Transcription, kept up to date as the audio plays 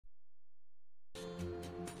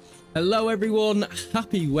Hello everyone,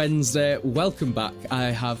 happy Wednesday, welcome back. I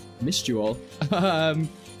have missed you all.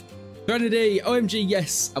 Trinity, OMG,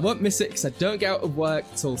 yes, I won't miss it because I don't get out of work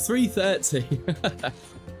till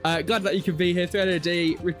 3:30. Glad that you can be here.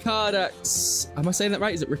 Trinity, Ricardax, am I saying that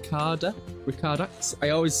right? Is it Ricarda? Ricardax?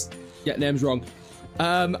 I always get names wrong.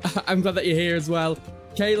 I'm glad that you're here as well.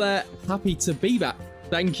 Kayla, happy to be back.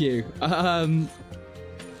 Thank you.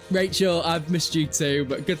 Rachel, I've missed you too,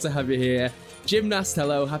 but good to have you here. Gymnast,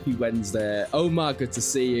 hello, happy Wednesday. Omar, good to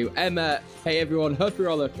see you. Emma, hey everyone, hope you're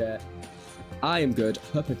all okay. I am good,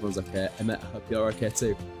 hope everyone's okay. Emma, I hope you're okay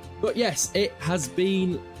too. But yes, it has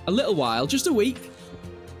been a little while, just a week.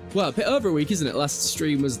 Well, a bit over a week, isn't it? Last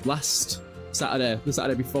stream was last Saturday, the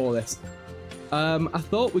Saturday before this. I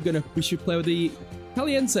thought we should play with the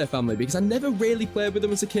Caliente family because I never really played with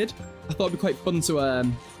them as a kid. I thought it'd be quite fun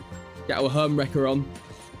to get our home wrecker on.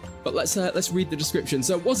 But let's read the description.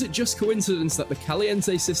 So, was it just coincidence that the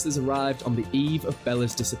Caliente sisters arrived on the eve of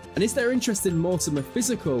Bella's disappearance? And is their interest in Mortimer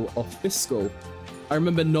physical or fiscal? I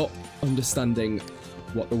remember not understanding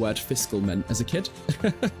what the word fiscal meant as a kid.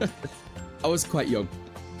 I was quite young.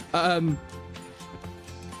 I'm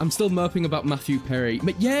still moping about Matthew Perry.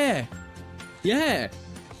 Yeah! Yeah!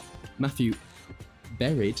 Matthew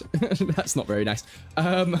buried. That's not very nice.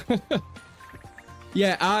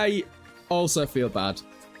 Yeah, I also feel bad.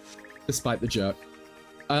 Despite the joke.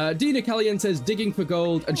 Dina Caliente's digging for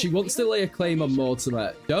gold and she wants to lay a claim on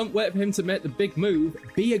Mortimer. Don't wait for him to make the big move.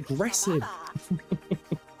 Be aggressive.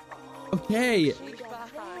 Okay.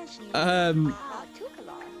 Ryan.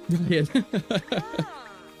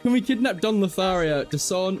 Can we kidnap Don Lothario?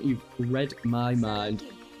 Dawn, you've read my mind.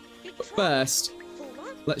 But first,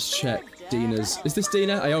 let's check Dina's. Is this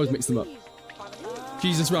Dina? I always mix them up.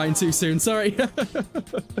 Jesus, Ryan, too soon. Sorry.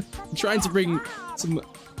 I'm trying to bring some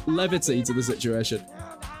levity to the situation.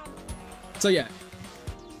 So yeah,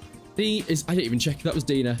 I didn't even check if that was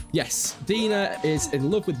Dina. Yes, Dina is in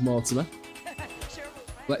love with Mortimer.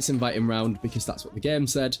 Let's invite him round because that's what the game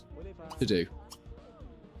said to do.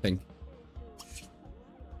 Thing.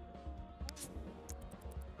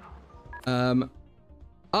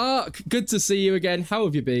 Good to see you again. How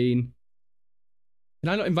have you been? Can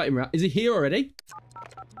I not invite him round? Is he here already?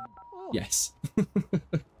 Yes.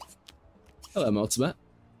 Hello, Mortimer.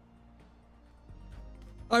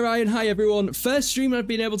 Hi Ryan, hi everyone. First stream I've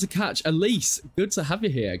been able to catch. Elise, good to have you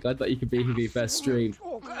here. Glad that you could be here for your first stream.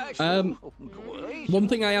 One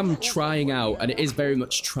thing I am trying out, and it is very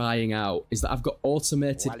much trying out, is that I've got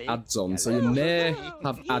automated ads on. So you may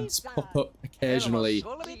have ads pop up occasionally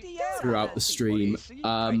throughout the stream.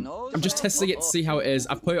 I'm just testing it to see how it is.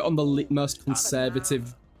 I've put it on the most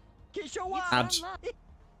conservative ad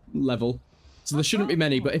level. So there shouldn't be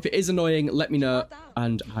many, but if it is annoying, let me know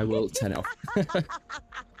and I will turn it off.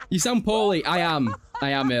 You sound poorly. I am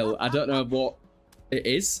ill. I don't know what it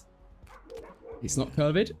is. It's not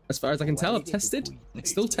COVID, as far as I can tell. I've tested.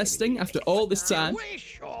 It's still testing after all this time.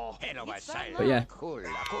 But yeah,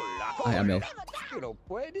 I am ill.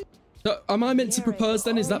 So am I meant to propose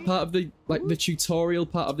then? Is that part of the tutorial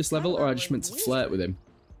part of this level, or I just meant to flirt with him?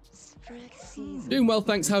 Doing well,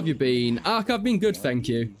 thanks. How have you been? Ark, I've been good, thank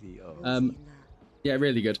you. Yeah,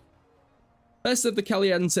 really good. First of the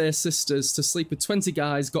Caliente sisters to sleep with 20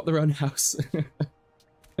 guys, got their own house.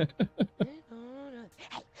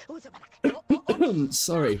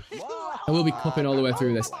 Sorry. I will be coughing all the way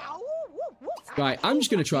through this. Right, I'm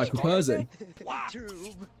just going to try proposing.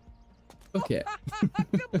 Okay.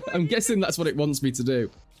 I'm guessing that's what it wants me to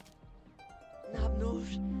do.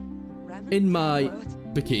 In my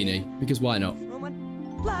bikini, because why not?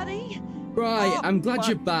 Right, I'm glad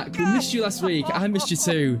you're back. We missed you last week. I missed you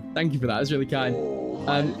too. Thank you for that. That's really kind.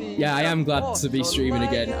 Yeah, I am glad to be streaming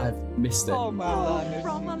again. I've missed it.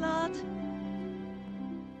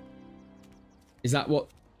 Is that what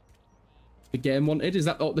the game wanted? Is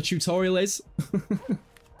that what the tutorial is?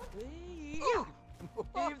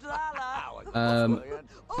 Come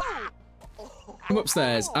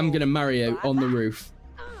upstairs. I'm gonna marry you on the roof.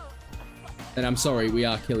 And I'm sorry, we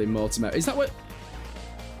are killing Mortimer. Is that what...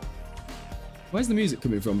 Where's the music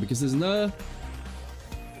coming from? Because there's no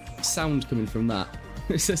sound coming from that.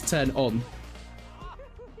 It says turn on.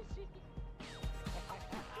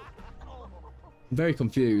 I'm very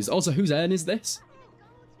confused. Also, whose urn is this?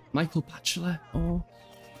 Michael Bachelor or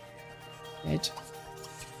Ed?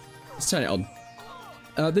 Let's turn it on.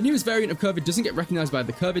 The newest variant of COVID doesn't get recognised by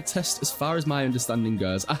the COVID test as far as my understanding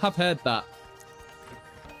goes. I have heard that.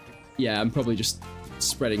 Yeah, I'm probably just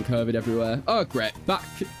spreading COVID everywhere. Oh, great. Back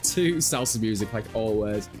to salsa music, like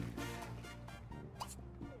always.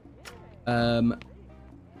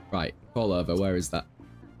 Right, fall over. Where is that?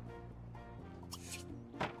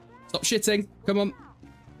 Stop shitting. Come on.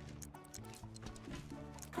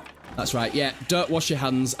 That's right. Yeah, don't wash your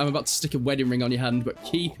hands. I'm about to stick a wedding ring on your hand, but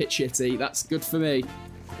keep it shitty. That's good for me.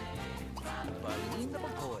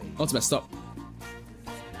 Ultimate, stop.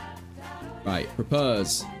 Right,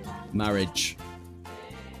 propose. Marriage.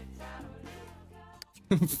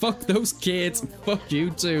 Fuck those kids. Fuck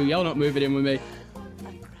you too. Y'all not moving in with me.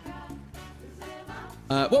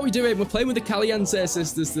 What are we doing? We're playing with the Caliente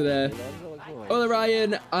sisters today. Hola,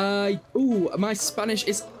 Ryan. Ooh, my Spanish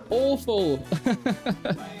is awful.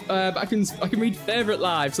 But I can read favorite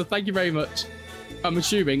live, so thank you very much. I'm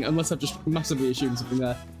assuming, unless I've just massively assumed something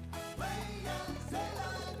there.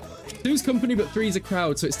 2's company, but 3's a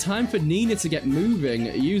crowd, so it's time for Nina to get moving.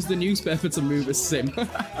 Use the newspaper to move a sim.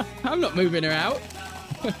 I'm not moving her out.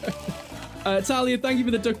 Talia, thank you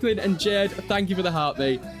for the duckling, and Jade, thank you for the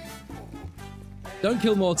heartbeat. Don't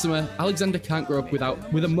kill Mortimer. Alexander can't grow up with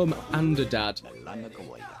a mum and a dad.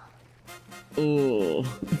 Oh,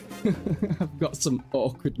 I've got some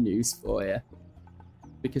awkward news for you.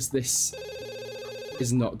 Because this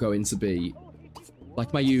is not going to be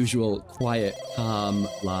like my usual quiet, calm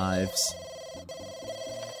lives.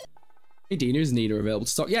 Hey Dina, is Nina available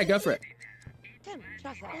to talk? Yeah, go for it.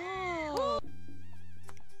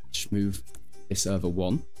 Just move this over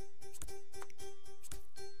one.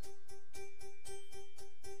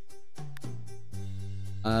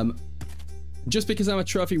 Just because I'm a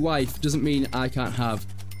trophy wife doesn't mean I can't have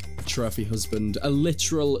a trophy husband. A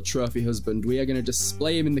literal trophy husband. We are going to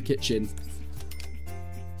display him in the kitchen.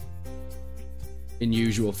 In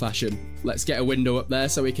usual fashion. Let's get a window up there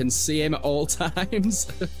so we can see him at all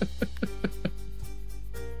times.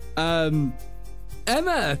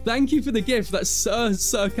 Emma, thank you for the gift. That's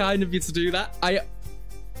so kind of you to do that. I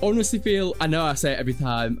honestly feel, I know I say it every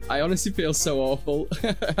time, I honestly feel so awful.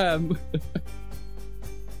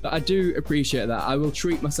 But I do appreciate that. I will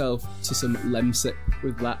treat myself to some lemsip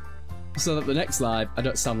with that, so that the next live, I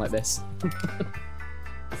don't sound like this.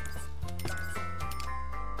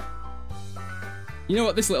 You know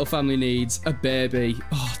what this little family needs? A baby.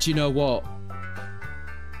 Oh, do you know what?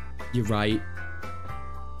 You're right.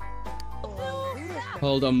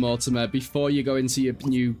 Hold on, Mortimer, before you go into your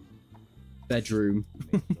new bedroom.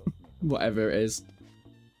 Whatever it is.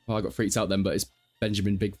 Oh, I got freaked out then, but it's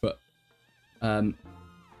Benjamin Bigfoot.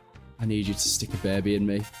 I need you to stick a baby in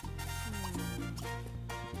me.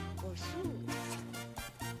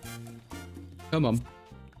 Come on.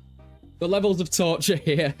 The levels of torture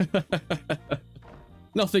here.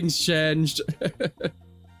 Nothing's changed.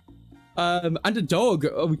 And a dog.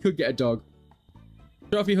 Oh, we could get a dog.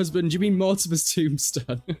 Trophy husband, do you mean Mortimer's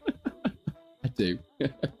tombstone? I do.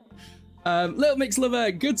 Little Mix Lover,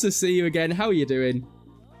 good to see you again. How are you doing?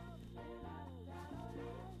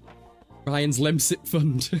 Ryan's Lemsip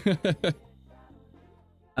Fund.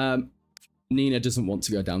 Nina doesn't want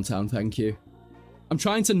to go downtown, thank you. I'm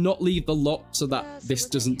trying to not leave the lot so that this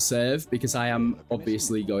doesn't save, because I am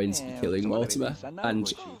obviously going to be killing Mortimer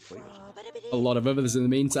and a lot of others in the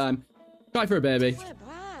meantime. Try for a baby.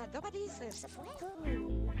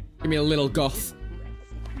 Give me a little goth.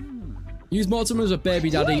 Use Mortimer as a baby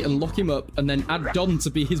daddy and lock him up, and then add Don to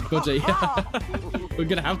be his buddy. We're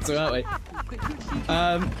gonna have to, aren't we?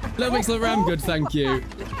 Little Mix Lover, I'm good, thank you.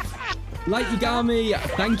 Light Yagami,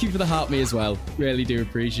 thank you for the heart me as well. Really do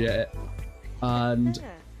appreciate it. And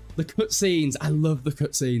the cutscenes, I love the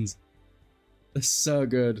cutscenes. They're so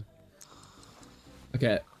good.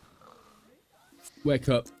 Okay. Wake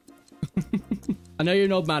up. I know you're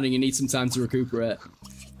an old man and you need some time to recuperate.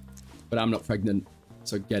 But I'm not pregnant,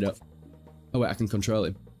 so get up. Oh wait, I can control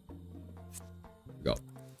him. Go.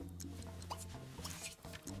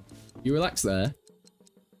 You relax there.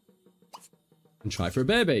 And try for a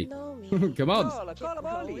baby. Come on.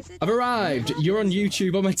 I've arrived. You're on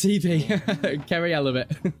YouTube on my TV. Kerry Elevate.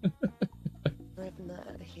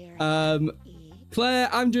 Claire,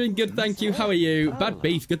 I'm doing good, thank you. How are you? Bad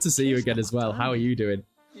Beef, good to see you again as well. How are you doing?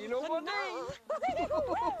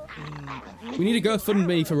 We need a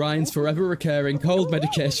GoFundMe for Ryan's forever recurring cold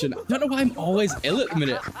medication. I don't know why I'm always ill at the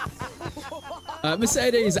minute.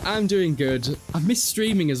 Mercedes, I'm doing good. I've missed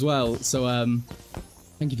streaming as well, so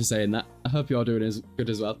thank you for saying that. I hope you're doing as good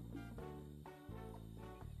as well.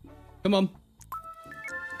 Come on.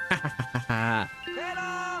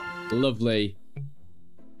 Lovely.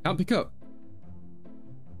 Can't pick up.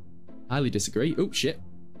 Highly disagree. Oh, shit.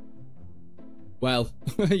 Well,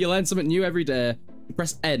 you learn something new every day. You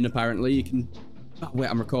press N, apparently. You can... Oh, wait,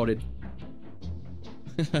 I'm recording.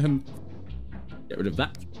 Get rid of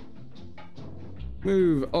that.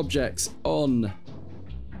 Move objects on.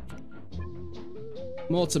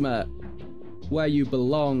 Mortimer, where you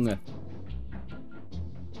belong.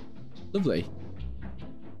 Lovely.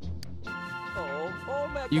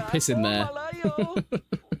 You piss in there.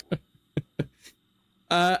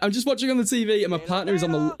 I'm just watching on the TV and my partner is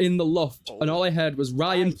in the loft and all I heard was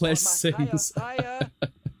Ryan plays Sims. I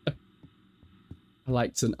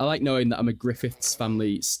like knowing that I'm a Griffiths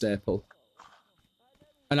family staple.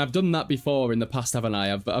 And I've done that before in the past, haven't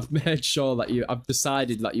I? I've made sure that I've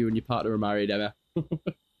decided that you and your partner are married, Emma.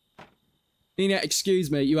 Nina, excuse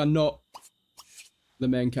me, you are not the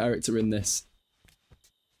main character in this.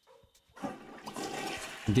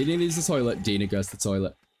 Dina needs the toilet, Dina goes to the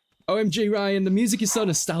toilet. OMG, Ryan, the music is so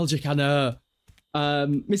nostalgic, I know.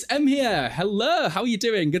 Miss M here, hello, how are you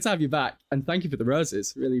doing? Good to have you back. And thank you for the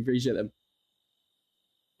roses, really appreciate them.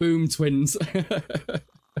 Boom, twins.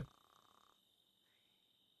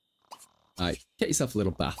 Alright, get yourself a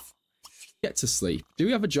little bath. Get to sleep. Do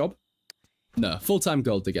we have a job? No, full-time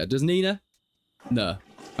gold digger. Does Nina? No.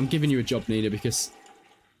 I'm giving you a job, Nina, because...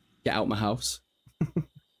 Get out my house.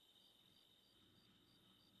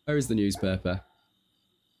 Where is the newspaper?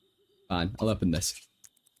 Fine, I'll open this.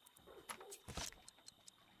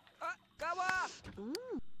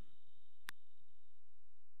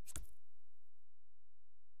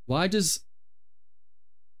 Why does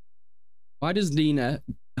Nina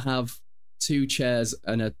have 2 chairs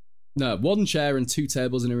and a... No, 1 chair and 2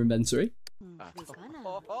 tables in her inventory?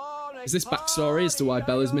 Is this backstory as to why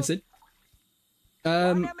Bella's missing?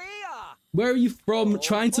 Where are you from?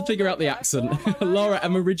 Trying to figure out the accent. Laura,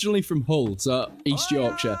 I'm originally from Hull, so East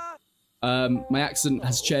Yorkshire. My accent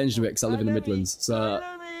has changed a bit because I live in the Midlands, so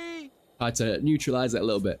I had to neutralise it a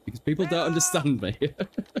little bit because people don't understand me.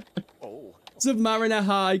 Submariner,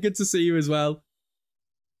 hi, good to see you as well.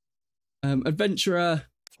 Adventurer.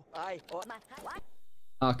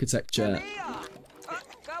 Architecture.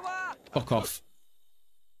 Fuck off.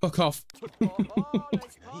 Fuck off.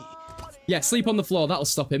 Yeah, sleep on the floor, that'll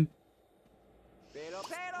stop him.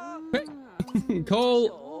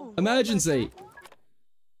 Call emergency.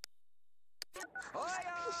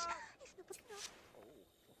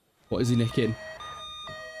 What is he nicking?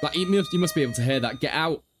 Like, you must be able to hear that. Get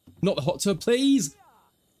out. Not the hot tub, please.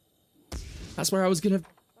 That's where I was gonna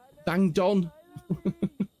bang Don.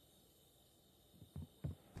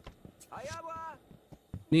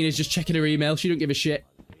 Nina's just checking her email. She don't give a shit.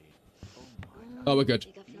 Oh, we're good.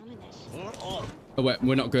 Oh, wait,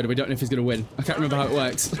 we're not good. We don't know if he's going to win. I can't remember how it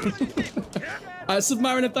works.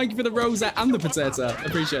 Submariner, thank you for the rosette and the potato.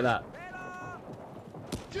 Appreciate that.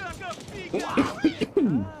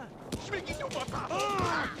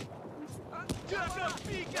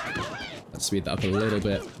 Let's speed that up a little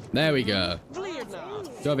bit. There we go.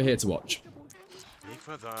 Go over here to watch.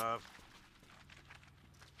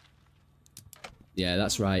 Yeah,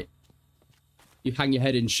 that's right. You hang your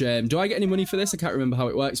head in shame. Do I get any money for this? I can't remember how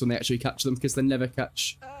it works when they actually catch them because they never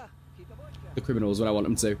catch the criminals when I want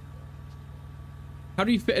them to. How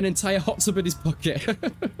do you fit an entire hot tub in his pocket?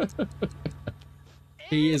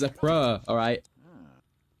 He is a pro, alright.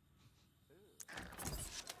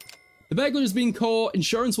 The burglar has been caught.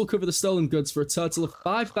 Insurance will cover the stolen goods for a total of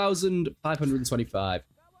 5,525.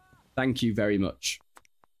 Thank you very much.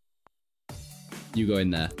 You go in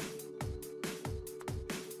there.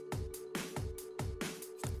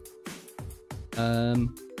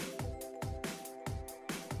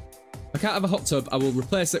 If I can't have a hot tub, I will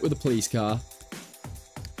replace it with a police car.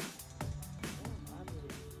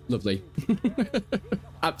 Lovely.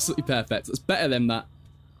 Absolutely perfect. That's better than that.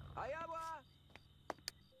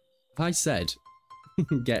 I said,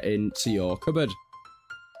 get into your cupboard.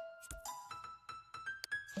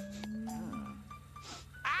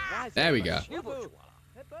 There we go.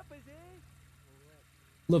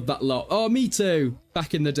 Love that lot. Oh, me too.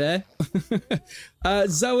 Back in the day.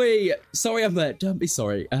 Zoe, sorry I'm late. Don't be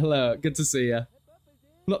sorry. Hello, good to see you.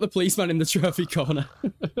 Not the policeman in the trophy corner.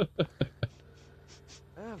 You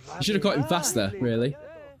should have caught him faster, really.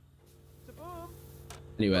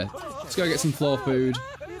 Anyway, let's go get some floor food.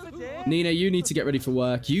 Nina, you need to get ready for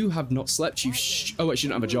work. You have not slept. Oh, wait, she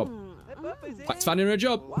don't have a job. Fact finding her a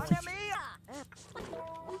job.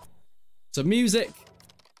 So music,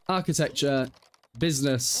 architecture,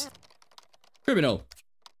 business, criminal.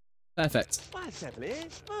 Perfect.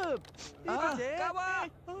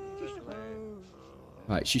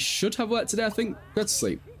 Right, she should have work today, I think. Go to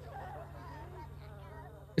sleep.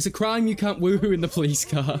 It's a crime you can't woohoo in the police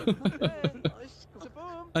car.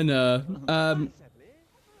 I know.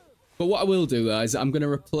 But what I will do, guys, I'm going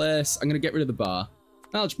to get rid of the bar.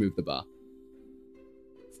 I'll just move the bar.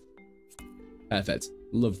 Perfect.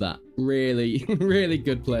 Love that. Really, really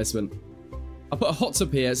good placement. I'll put a hot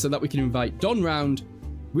tub here so that we can invite Don round,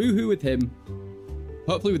 woohoo with him,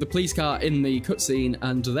 hopefully with the police car in the cutscene,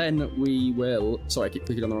 and then we will... Sorry, I keep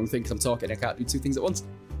clicking on the wrong thing because I'm talking. I can't do two things at once.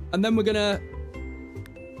 And then we're gonna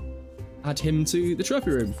add him to the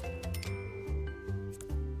trophy room.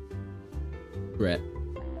 Great.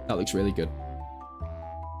 That looks really good.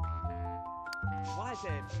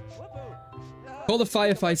 Call the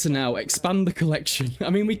firefighter now. Expand the collection. I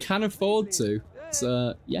mean, we can afford to.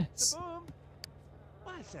 So, yes.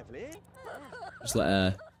 Just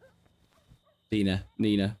let Tina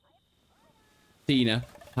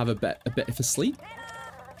have a bit of a sleep.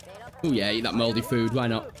 Oh yeah, eat that mouldy food. Why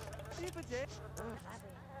not?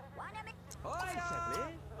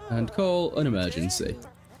 And call an emergency.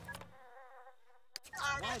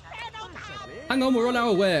 Hang on, we're on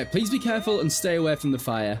our way. Please be careful and stay away from the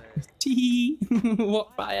fire. Tee.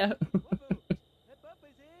 What fire?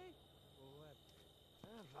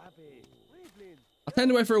 I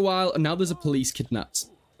turned away for a while, and now there's a police kidnapped.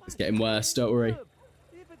 It's getting worse, don't worry.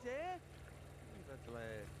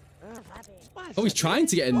 Oh, he's trying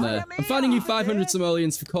to get in there. I'm finding you 500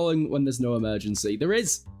 simoleons for calling when there's no emergency. There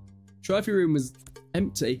is. Trophy room was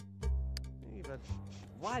empty.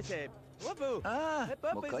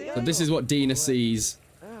 So this is what Dina sees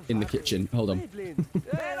in the kitchen. Hold on.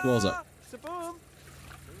 Walls up.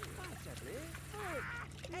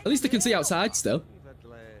 At least I can see outside still.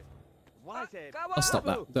 I'll stop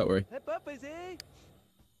that. Don't worry.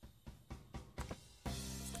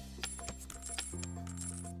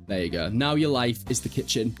 There you go. Now your life is the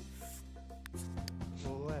kitchen.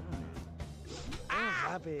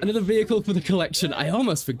 Another vehicle for the collection. I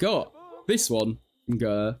almost forgot. This one can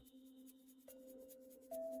go.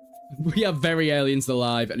 We have very aliens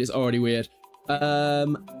alive, and it's already weird.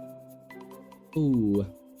 Ooh.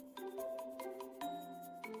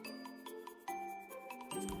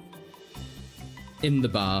 In the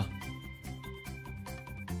bar.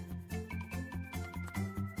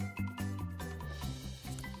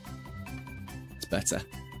 It's better.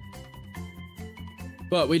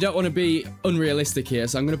 But we don't want to be unrealistic here,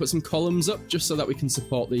 so I'm going to put some columns up just so that we can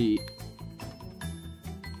support the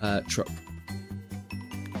truck.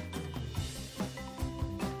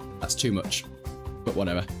 That's too much, but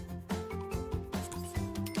whatever.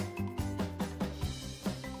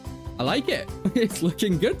 I like it. It's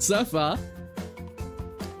looking good so far.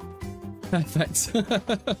 Perfect.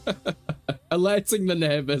 Alerting the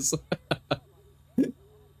neighbours.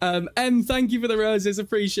 M, thank you for the roses.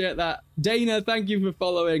 Appreciate that. Dana, thank you for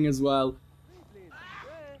following as well.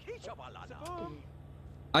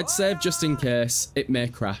 I'd save just in case it may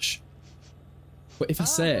crash. But if I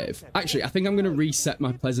save... Actually, I think I'm going to reset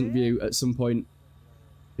my Pleasant View at some point.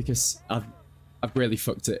 Because I've really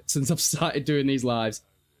fucked it since I've started doing these lives.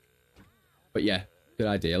 But yeah, good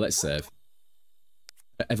idea. Let's save.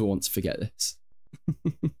 I don't ever want to forget this.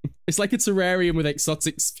 It's like a terrarium with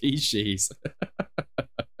exotic species.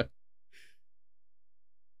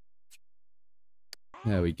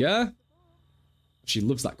 There we go. She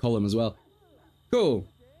loves that column as well. Cool.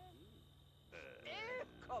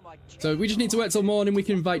 So we just need to wait till morning. We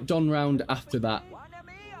can invite Don round after that.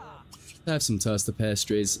 Have some toaster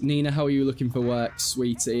pastries. Nina, how are you looking for work,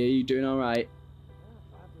 sweetie? Are you doing all right?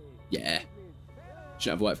 Yeah.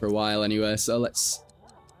 Shouldn't have worked for a while anyway, so let's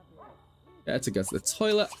get to go to the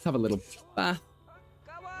toilet, have a little bath.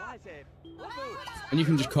 And you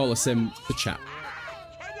can just call us in to chat.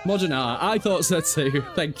 Modern art, I thought so too.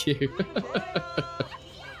 Thank you.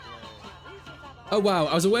 Oh wow,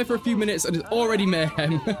 I was away for a few minutes and it's already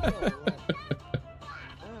mayhem.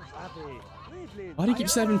 Why do you keep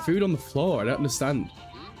serving food on the floor? I don't understand.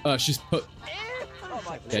 Oh, she's put...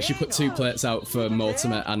 Yeah, she put 2 plates out for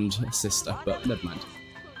Mortimer and her sister, but never mind.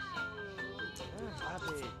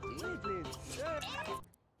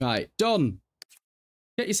 Right, Don.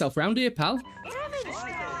 Get yourself round here, pal.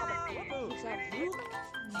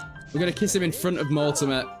 We're going to kiss him in front of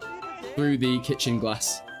Mortimer through the kitchen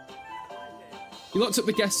glass. He locked up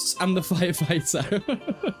the guests and the firefighter.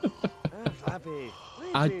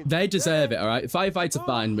 They deserve it, alright? The firefighter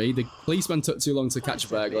fined me, the policeman took too long to catch a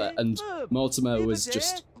burglar, and Mortimer was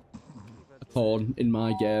just a pawn in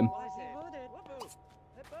my game.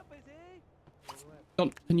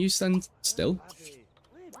 Don, can you stand still?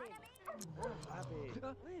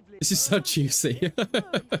 This is so juicy.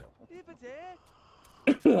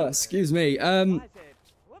 Excuse me.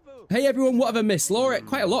 Hey everyone, what have I missed? Laura,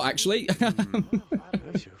 quite a lot actually.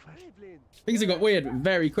 Things have got weird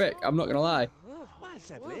very quick, I'm not gonna lie.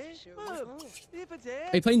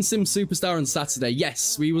 Are you playing Sim Superstar on Saturday?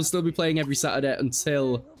 Yes, we will still be playing every Saturday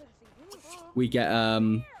until we get,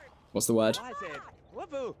 what's the word?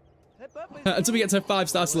 Until we get to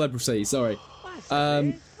 5-star celebrity, sorry.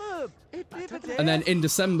 And then in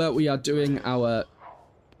December, we are doing our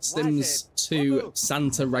Sims 2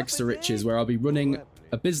 Santa Rags to Riches, where I'll be running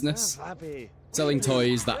a business selling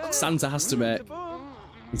toys that Santa has to make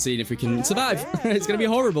and seeing if we can survive. It's going to be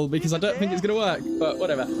horrible because I don't think it's going to work, but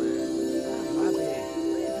whatever.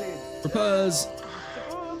 Propose.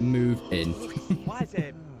 Move in.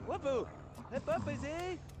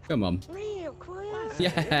 Come on.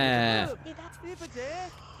 Yeah.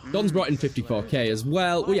 Don's brought in 54k as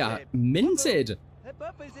well. We are minted.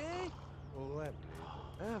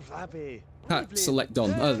 Can't select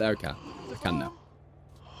Don. Oh, there we can. I can now.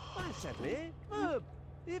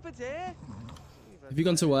 Have you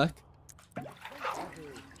gone to work?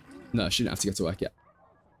 No, she didn't have to go to work yet.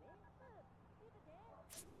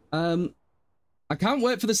 I can't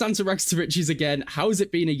wait for the Santa Rags to Riches again. How's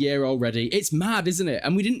it been a year already? It's mad, isn't it?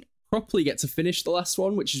 And we didn't properly get to finish the last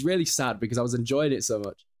one, which is really sad because I was enjoying it so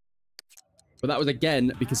much. But that was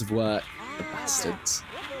again because of work. The bastards.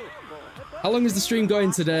 How long is the stream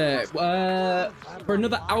going today? For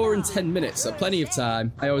another hour and 10 minutes, so plenty of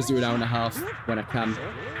time. I always do an hour and a half when I can.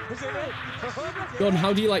 Don,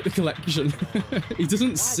 how do you like the collection? He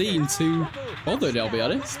doesn't seem too bothered, I'll be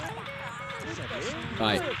honest.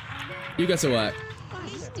 Right. You go to work.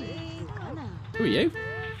 Who are you?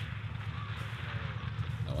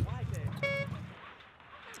 No one.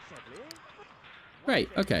 Great,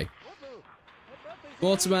 okay.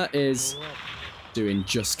 Mortimer is doing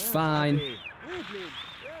just fine.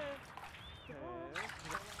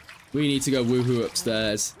 We need to go woohoo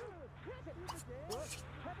upstairs.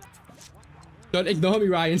 Don't ignore me,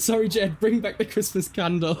 Ryan. Sorry, Jed. Bring back the Christmas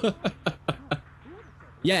candle.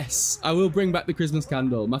 Yes, I will bring back the Christmas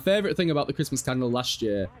candle. My favourite thing about the Christmas candle last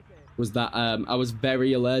year was that I was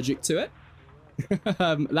very allergic to it.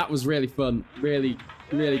 That was really fun. Really,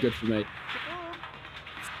 really good for me.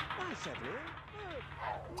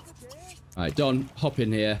 Alright, Don, hop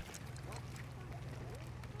in here.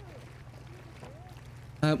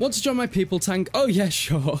 Want to join my people tank? Oh, yeah,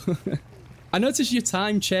 sure. I noticed your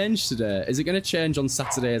time changed today. Is it going to change on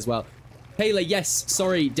Saturday as well? Kayla, yes,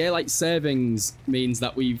 sorry, daylight savings means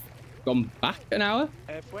that we've gone back an hour?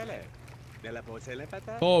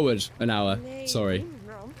 Forward an hour, sorry.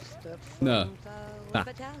 No. Ah.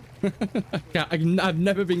 I've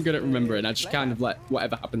never been good at remembering, I just kind of let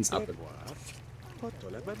whatever happens happen.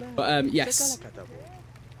 But yes.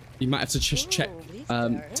 You might have to just check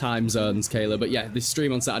time zones, Kayla, but yeah, this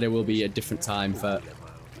stream on Saturday will be a different time for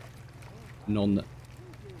non...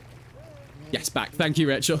 Yes, back. Thank you,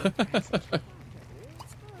 Rachel.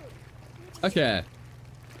 Okay.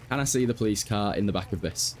 Can I see the police car in the back of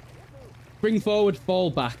this? Spring forward,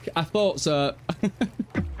 fall back. I thought so.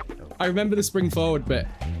 I remember the spring forward bit,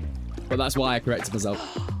 but that's why I corrected myself.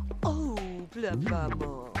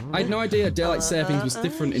 I had no idea daylight savings was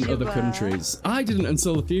different in other countries. I didn't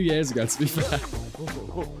until a few years ago, to be fair.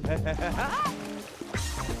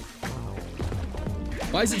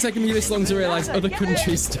 Why is it taking me this long to realise other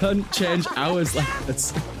countries don't change hours like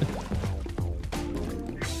this?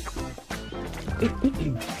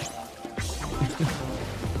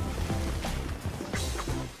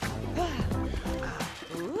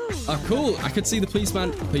 Oh, cool. I could see the police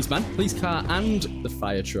car and the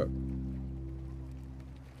fire truck.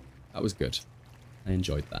 That was good. I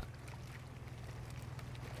enjoyed that.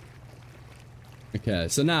 Okay,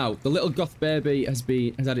 so now the little goth baby has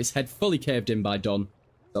had its head fully caved in by Don.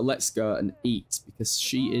 So let's go and eat because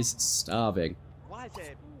she is starving.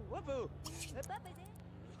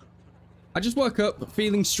 I just woke up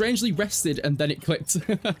feeling strangely rested and then it clicked.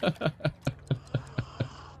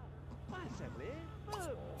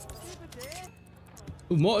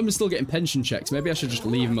 Ooh, Mortimer's still getting pension checks. Maybe I should just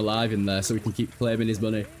leave him alive in there so we can keep claiming his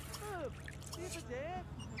money.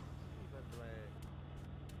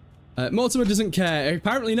 Mortimer doesn't care.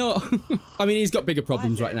 Apparently not. I mean, he's got bigger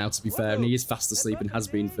problems right now, to be fair, and he is fast asleep and has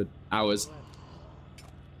been for hours.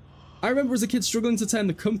 I remember as a kid struggling to turn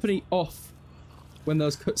the company off when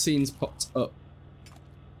those cutscenes popped up.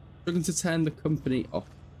 Struggling to turn the company off.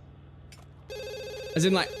 As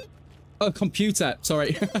in, like, oh, computer.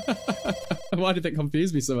 Sorry. Why did that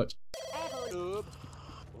confuse me so much?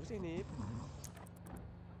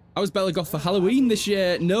 I was Belagoth for Halloween this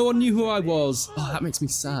year. No one knew who I was. Oh, that makes me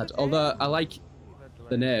sad. Although I like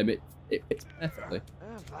the name. It fits perfectly.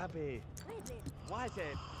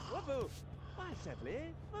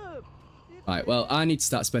 Right, well, I need to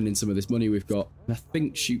start spending some of this money we've got. I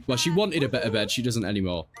think she wanted a better bed. She doesn't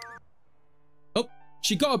anymore. Oh,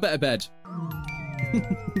 she got a better bed.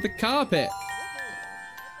 The carpet.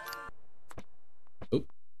 Oh.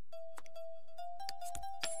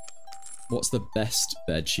 What's the best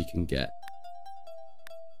bed she can get?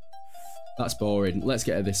 That's boring. Let's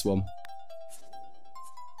get her this one.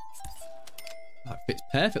 That fits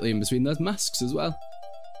perfectly in between those masks as well.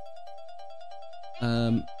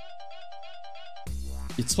 Your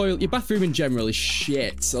toilet, your bathroom in general is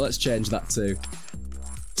shit, so let's change that too.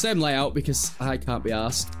 Same layout because I can't be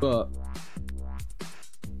asked, but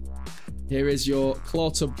here is your claw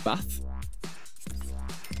tub bath.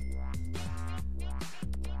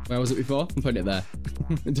 Where was it before? I'm putting it there.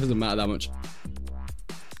 It doesn't matter that much.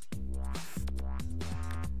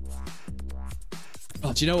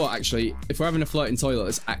 Oh, do you know what, actually? If we're having a floating toilet,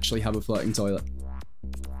 let's actually have a floating toilet.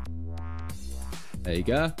 There you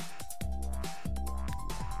go.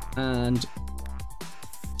 And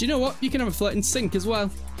do you know what? You can have a floating sink as well.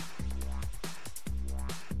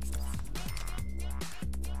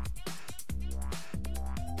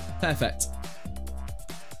 Perfect.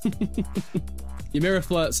 Your mirror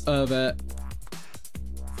floats over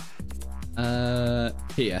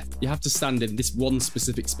here. You have to stand in this one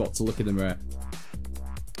specific spot to look in the mirror.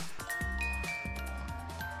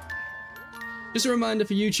 Just a reminder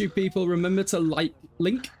for YouTube people, remember to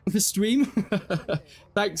link the stream.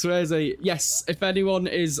 Thanks, Rosie. Yes, if anyone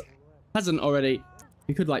hasn't already,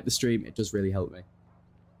 you could like the stream. It does really help me.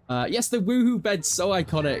 Yes, the woohoo bed's so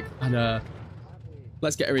iconic. And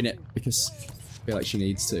let's get her in it because I feel like she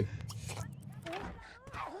needs to.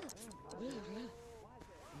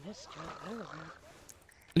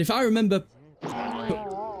 And if I remember...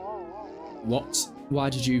 What? Why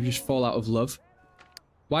did you just fall out of love?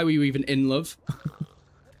 Why were you even in love?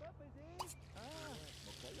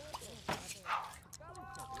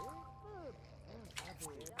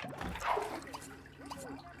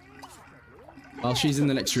 While she's in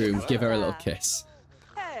the next room, give her a little kiss.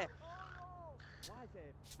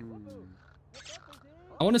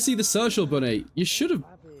 I want to see the social bunny. You should have...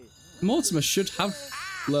 Mortimer should have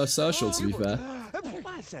low social, to be fair.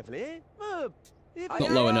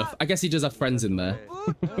 Not low enough. I guess he does have friends in there.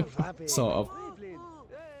 Sort of.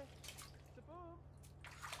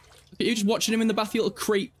 Look at you just watching him in the bath, you little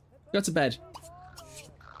creep. Go to bed.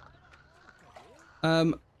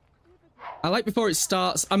 I like before it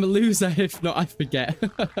starts. I'm a loser, if not I forget.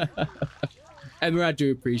 Emma, I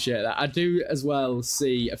do appreciate that. I do as well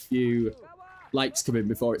see a few likes come in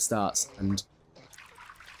before it starts, and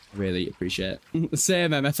I really appreciate it.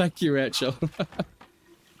 Same, Emma. Thank you, Rachel.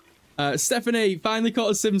 Stephanie, finally caught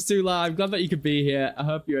a Sims 2 live. Glad that you could be here. I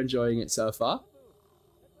hope you're enjoying it so far.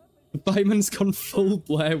 Byman's gone full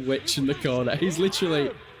Blair Witch in the corner. He's literally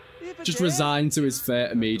just resigned to his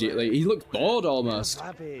fate immediately. He looked bored almost.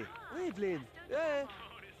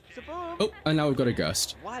 Oh, and now we've got a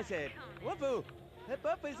ghost.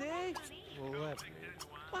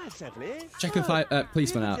 Check the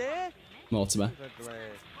policeman out, Mortimer.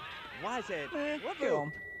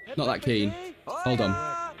 Not that keen. Hold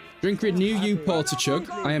on. Drink a new you porter chug.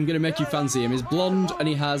 I am going to make you fancy him. He's blonde and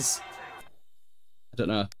he has... I don't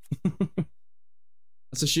know.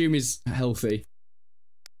 Let's assume he's healthy.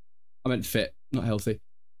 I meant fit, not healthy.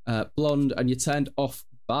 Blonde, and you're turned off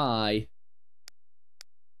by...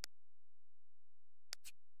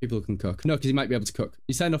 people who can cook. No, because he might be able to cook.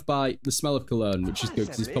 He's turned off by the smell of cologne, which is good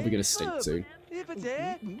because he's probably going to stink soon.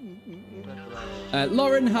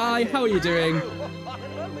 Lauren, hi, how are you doing?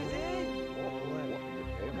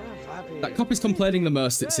 That cop is complaining the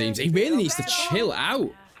most, it seems. He really needs to chill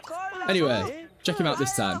out. Anyway, check him out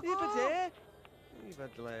this time.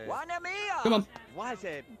 Come on.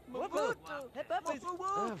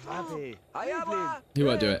 He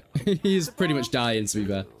won't do it. He's pretty much dying, to be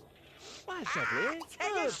fair.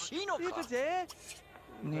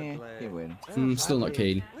 Still not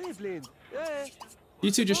keen.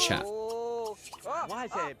 You two just chat.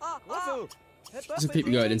 This will keep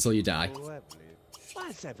you going until you die.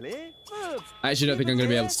 I actually don't think I'm going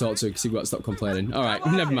to be able to talk to him because he won't stop complaining. Alright,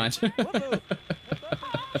 never mind.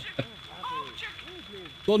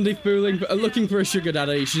 Blondie fooling, looking for a sugar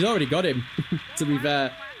daddy. She's already got him, to be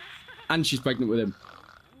fair. And she's pregnant with him.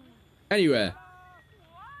 Anyway.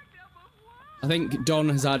 I think Don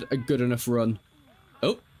has had a good enough run.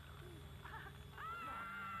 Oh.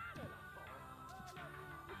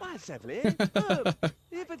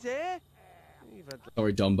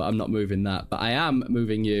 Sorry, Don, but I'm not moving that. But I am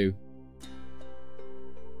moving you.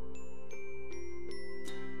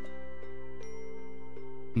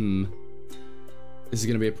 This is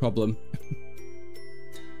going to be a problem.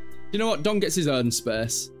 You know what? Don gets his own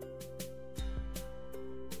space.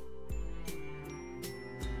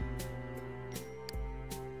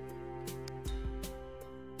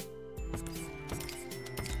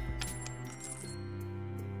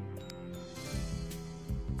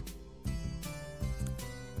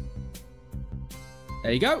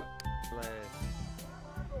 There you go.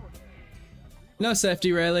 No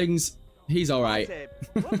safety railings. He's all right.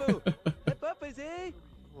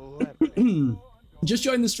 Just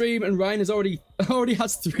joined the stream and Ryan has already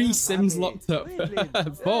has 3 Sims locked up.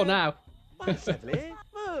 4 now. Are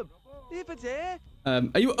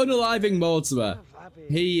you unaliving Mortimer?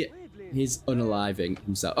 He's unaliving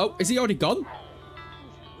himself. Oh, is he already gone?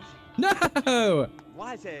 No!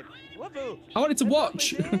 I wanted to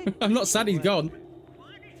watch. I'm not sad he's gone.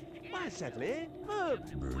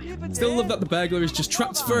 Still love that the burglar is just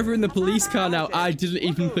trapped forever in the police car now. I didn't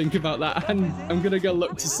even think about that. And I'm gonna go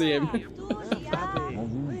look to see him.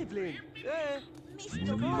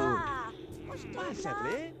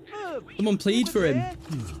 Someone plead for him.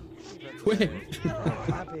 Quick.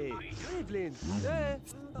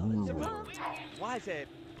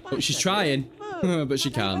 Oh, she's trying, but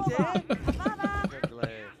she can't.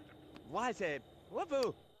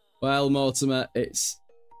 Well, Mortimer, it's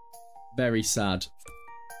very sad.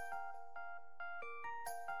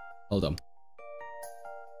 Hold on.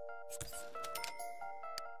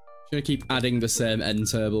 I'm gonna keep adding the same end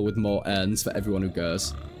table with more urns for everyone who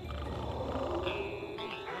goes.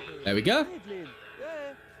 There we go.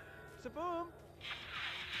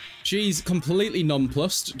 She's completely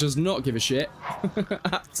nonplussed, does not give a shit.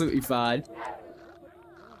 Absolutely fine.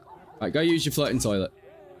 Right, go use your floating toilet.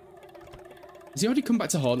 Has he already come back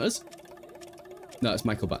to haunt us? No, it's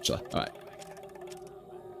Michael Batchelor. All right.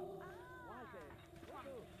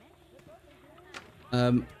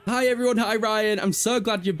 Hi everyone, hi Ryan. I'm so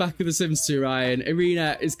glad you're back with The Sims 2, Ryan.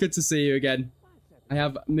 Irina, it's good to see you again. I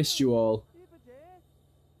have missed you all.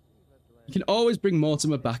 You can always bring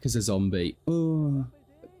Mortimer back as a zombie. Oh,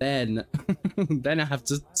 but then I have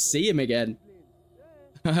to see him again.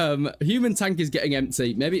 Human tank is getting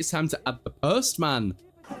empty. Maybe it's time to add the postman.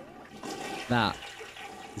 That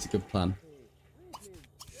is a good plan.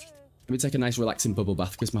 Let me take a nice relaxing bubble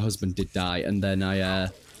bath because my husband did die, and then I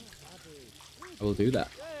will do that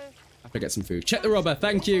after I get some food. Check the rubber.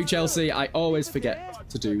 Thank you, Chelsea. I always forget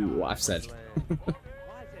to do what I've said.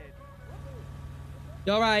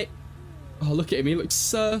 You all right? Oh, look at him. He looks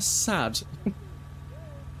so sad.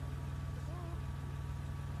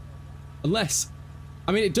 Unless,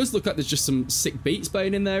 I mean, it does look like there's just some sick beats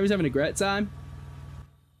playing in there. He's having a great time.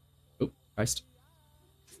 Oh, Christ.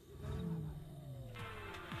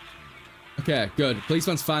 Okay, good.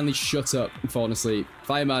 Policeman's finally shut up and fallen asleep.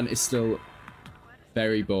 Fireman is still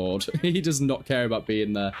very bored. He does not care about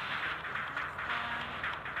being there.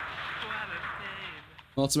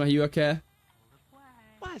 Mortimer, are you okay?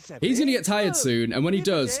 He's gonna get tired soon, and when he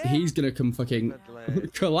does, he's gonna come fucking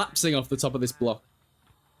collapsing off the top of this block.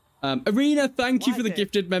 Arena, thank you for the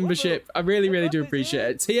gifted membership. I really, really do appreciate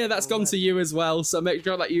it. Tia, that's gone to you as well, so make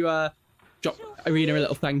sure that you drop Arena a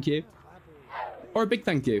little thank you. Or a big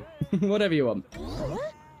thank you. Whatever you want.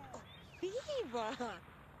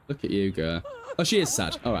 Look at you go. Oh, she is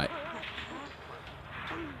sad. Alright.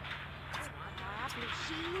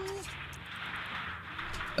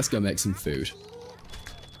 Let's go make some food.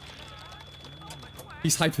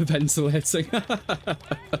 He's hyperventilating.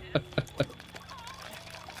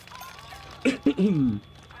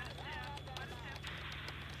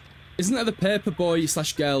 Isn't there the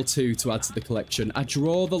Paperboy / Girl 2 to add to the collection? I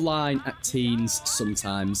draw the line at teens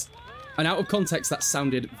sometimes. And out of context, that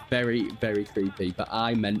sounded very, very creepy, but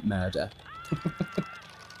I meant murder.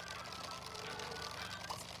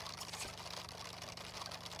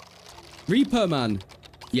 Reaper Man.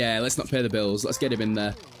 Yeah, let's not pay the bills. Let's get him in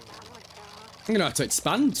there. I'm gonna have to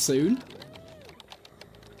expand soon.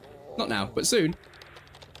 Not now, but soon.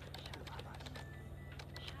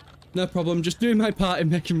 No problem, just doing my part in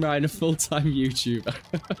making Ryan a full-time YouTuber.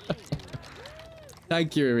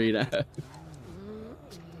 Thank you, Arena.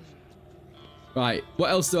 Right,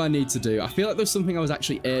 what else do I need to do? I feel like there's something I was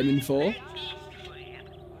actually aiming for.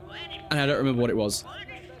 And I don't remember what it was.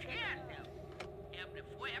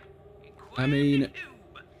 I mean,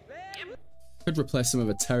 could replace some of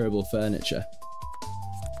the terrible furniture.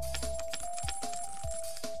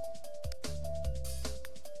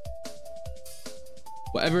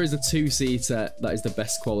 Whatever is a two-seater, that is the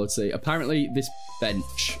best quality. Apparently, this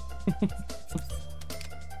bench. That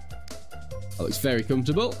looks very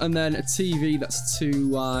comfortable. And then a TV that's too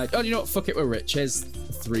wide. Oh, you know what? Fuck it, we're rich. Here's a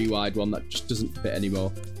 3-wide one that just doesn't fit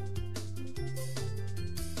anymore.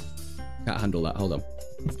 Can't handle that. Hold on.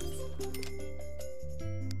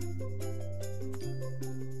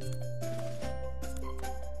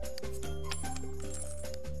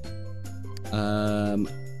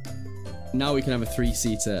 Now we can have a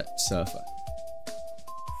 3-seater sofa.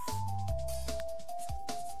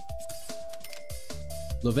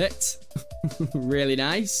 Love it. Really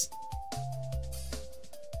nice.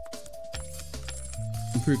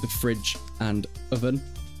 improve the fridge and oven.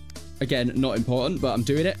 Again, not important, but I'm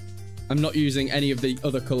doing it. I'm not using any of the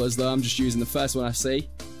other colors though. I'm just using the first one I see.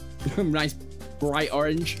 Nice bright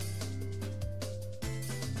orange.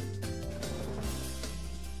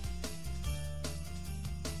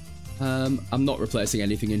 I'm not replacing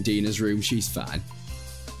anything in Dina's room. She's fine.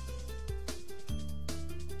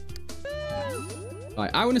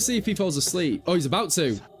 Right, I want to see if he falls asleep. Oh, he's about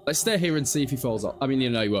to. Let's stay here and see if he falls off. I mean, you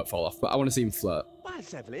know he won't fall off, but I want to see him flirt.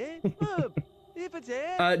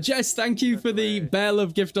 Jess, thank you for the Bear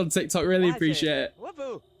Love gift on TikTok. Really appreciate it.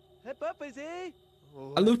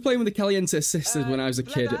 I loved playing with the Caliente sisters when I was a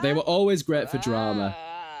kid. They were always great for drama.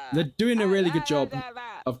 They're doing a really good job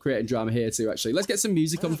of creating drama here too, actually. Let's get some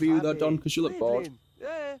music on for you though, Don, because you look bored.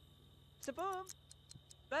 You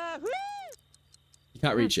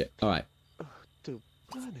can't reach it. All right.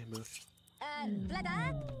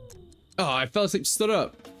 Oh, I fell asleep, stood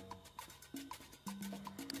up.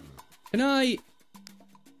 Can I...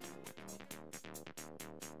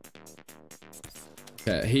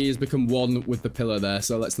 Okay, he has become one with the pillar there,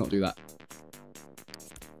 so let's not do that.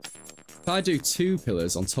 If I do 2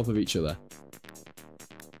 pillars on top of each other...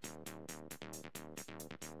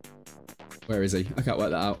 Where is he? I can't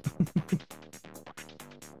work that out.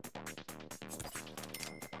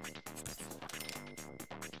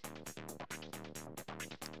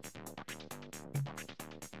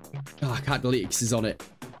 Oh, I can't delete it because he's on it.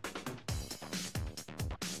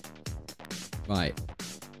 Right.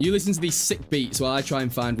 You listen to these sick beats while I try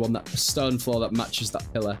and find one, a stone floor that matches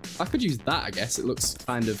that pillar. I could use that, I guess. It looks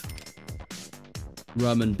kind of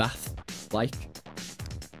Roman bath-like.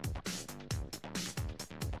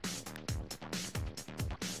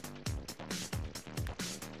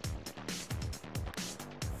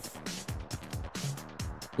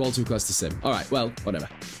 Wall too close to sim. All right, well, whatever.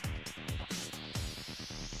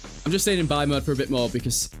 I'm just staying in buy mode for a bit more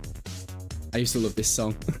because I used to love this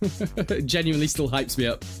song. It genuinely still hypes me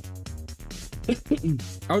up.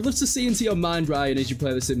 I would love to see into your mind, Ryan, as you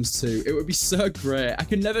play The Sims 2. It would be so great. I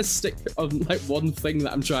can never stick on like one thing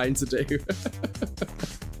that I'm trying to do.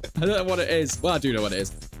 I don't know what it is. Well, I do know what it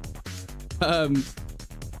is.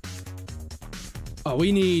 Oh,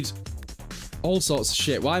 we need all sorts of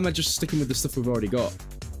shit. Why am I just sticking with the stuff we've already got?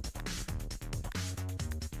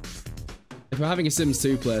 If we're having a Sims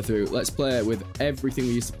 2 playthrough, let's play with everything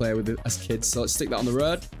we used to play with as kids. So let's stick that on the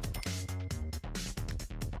road.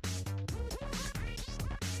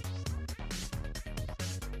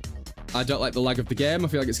 I don't like the lag of the game. I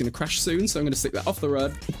feel like it's going to crash soon, so I'm going to stick that off the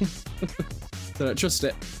road. I don't trust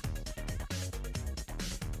it.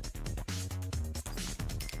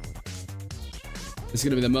 It's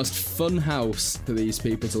going to be the most fun house for these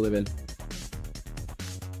people to live in.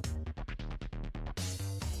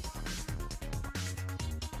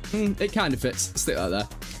 It kind of fits. Stick that there.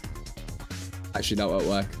 Actually, that won't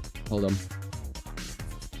work. Hold on.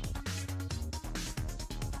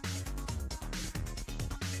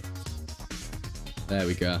 There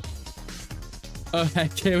we go. Oh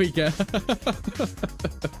heck, here we go.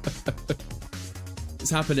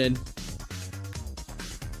 It's happening.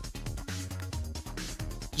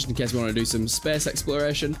 Just in case we want to do some space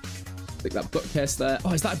exploration. Stick that bookcase there.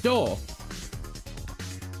 Oh, is that a door?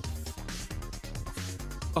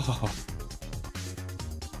 Oh.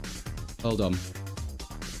 Hold on.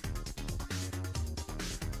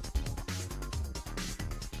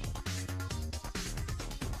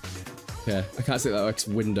 Okay, I can't see that because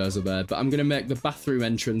windows are there, but I'm going to make the bathroom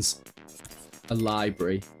entrance a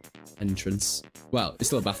library entrance. Well, it's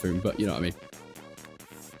still a bathroom, but you know what I mean.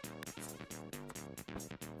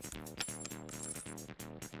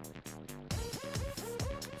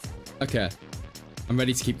 Okay. I'm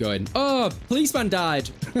ready to keep going. Oh, policeman died.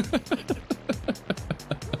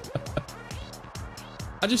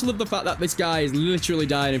 I just love the fact that this guy is literally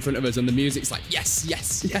dying in front of us and the music's like, yes,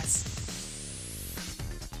 yes, yes.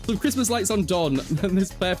 Some Christmas lights on dawn and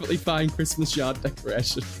this perfectly fine Christmas yard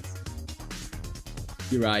decoration.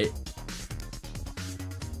 You're right.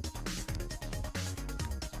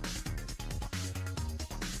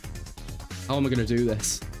 How am I going to do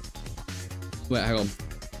this? Wait, hang on.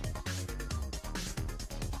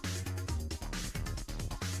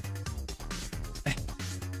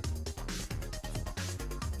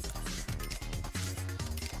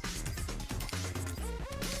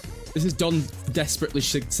 This is Don desperately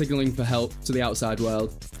signaling for help to the outside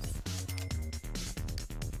world.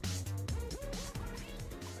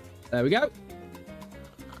 There we go.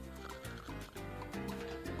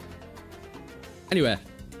 Anyway,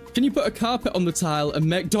 can you put a carpet on the tile and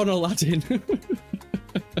make Don Aladdin?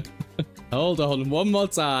 Hold on, one more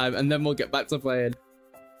time, and then we'll get back to playing.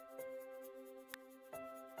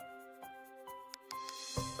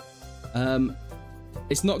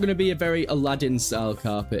 It's not going to be a very Aladdin style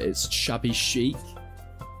carpet. It's shabby chic.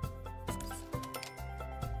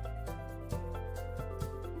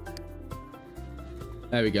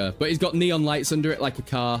 There we go. But he's got neon lights under it like a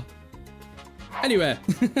car. Anyway.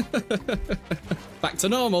 Back to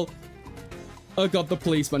normal. Oh god, the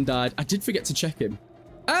policeman died. I did forget to check him.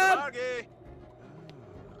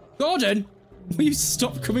 Gordon! Will you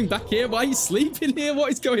stop coming back here? Why are you sleeping here?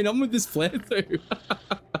 What is going on with this playthrough?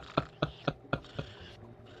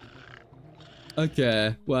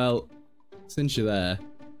 Okay, well, since you're there,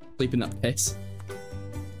 sleep in that piss.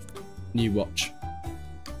 New watch.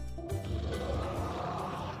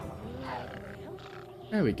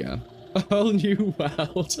 There we go. A whole new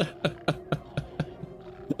world.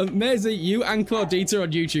 Amazing, you and Claudita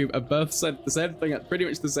on YouTube have both said the same thing at pretty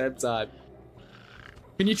much the same time.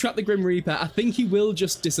 Can you trap the Grim Reaper? I think he will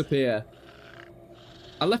just disappear.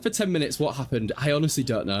 I left for 10 minutes. What happened? I honestly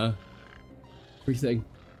don't know. Everything.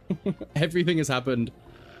 Everything has happened.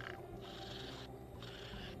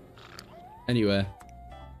 Anyway.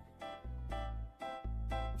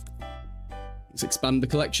 Let's expand the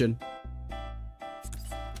collection.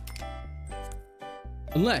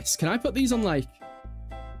 Unless, can I put these on like...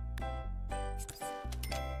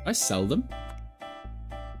 I sell them?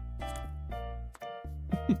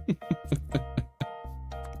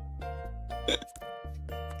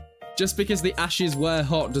 Just because the ashes were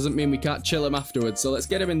hot doesn't mean we can't chill them afterwards. So let's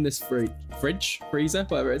get them in this fridge, freezer,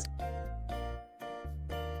 whatever it is.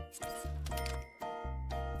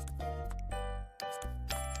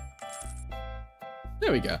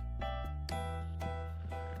 There we go.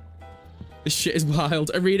 This shit is wild.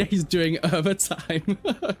 Arena is doing overtime.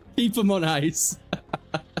 Keep them on ice.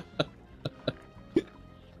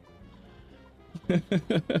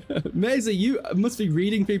 Maisie, you must be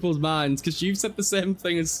reading people's minds because you've said the same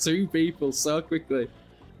thing as 2 people so quickly.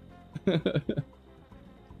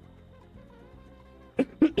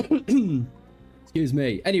 Excuse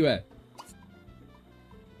me. Anyway.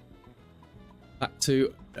 Back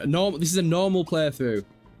to a normal. This is a normal playthrough.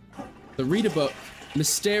 So read a book.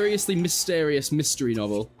 Mysteriously mysterious mystery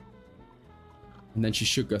novel. And then she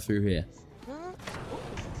should go through here.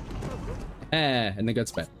 And then go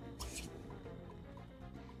to bed.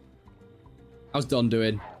 How's Don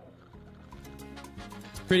doing?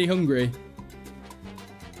 Pretty hungry.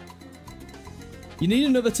 You need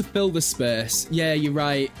another to fill the space. Yeah, you're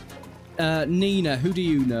right. Nina, who do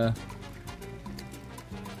you know?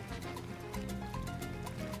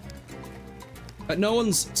 No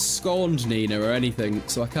one's scorned Nina or anything,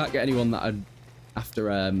 so I can't get anyone that I'd after,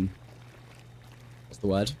 what's the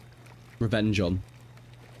word? Revenge on.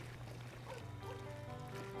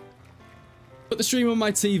 Put the stream on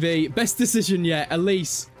my TV. Best decision yet.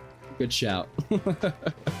 Elise. Good shout.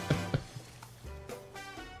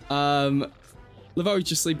 Laveau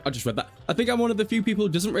just sleep. I just read that. I think I'm one of the few people who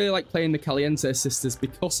doesn't really like playing the Caliente sisters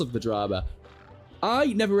because of the drama. I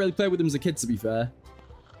never really played with them as a kid, to be fair.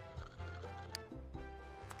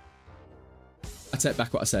 I take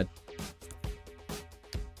back what I said.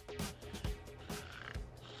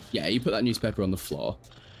 Yeah, you put that newspaper on the floor.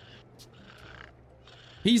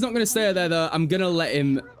 He's not going to stay there, though. I'm going to let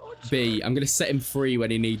him be. I'm going to set him free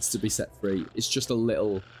when he needs to be set free. It's just a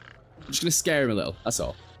little... I'm just going to scare him a little. That's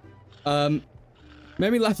all.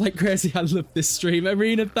 Made me laugh like crazy. I love this stream.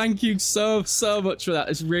 Arena, thank you so much for that.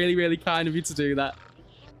 It's really, really kind of you to do that.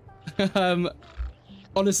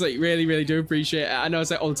 Honestly, really do appreciate it. I know I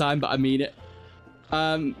say it all the time, but I mean it.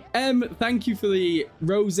 Thank you for the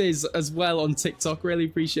roses as well on TikTok. Really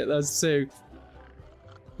appreciate those too.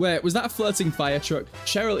 Wait, was that a flirting fire truck?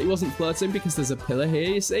 Cheryl, it wasn't flirting because there's a pillar here,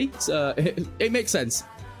 you see? So it makes sense.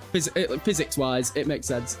 Physics-wise, it makes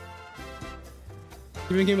sense.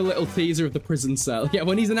 Giving him a little teaser of the prison cell. Yeah,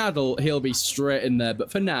 when he's an adult, he'll be straight in there.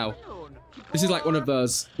 But for now, this is like one of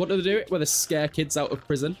those... What do they do? Where they scare kids out of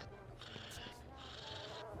prison.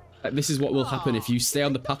 Like, this is what will happen if you stay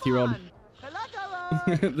on the path you're on.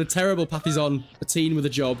 The terrible path is on. A teen with a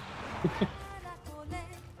job.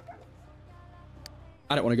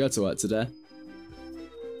 I don't want to go to work today.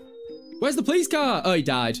 Where's the police car? Oh, he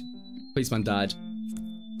died. Policeman died.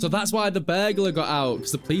 So that's why the burglar got out,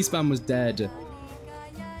 because the policeman was dead.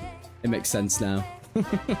 It makes sense now.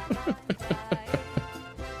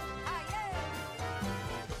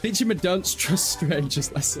 Teach him a don't trust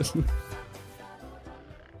strangers lesson.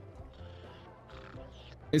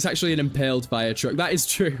 It's actually an impaled fire truck. That is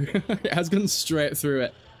true. It has gone straight through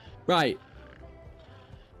it. Right.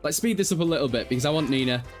 Let's speed this up a little bit because I want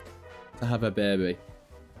Nina to have her baby.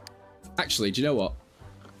 Actually, do you know what?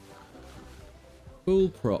 Full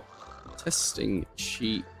prop. Testing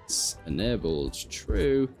sheets enabled.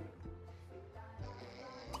 True.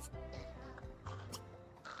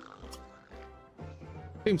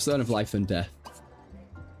 tombstone of life and death.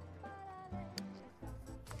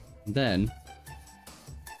 And then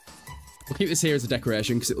we'll keep this here as a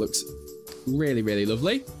decoration because it looks really, really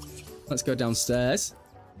lovely. Let's go downstairs.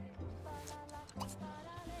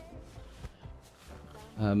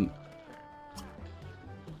 How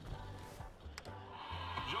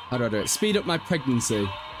do I do it? Speed up my pregnancy.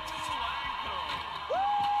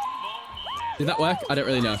 Did that work? I don't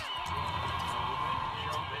really know.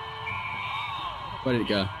 Where did it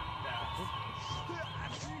go?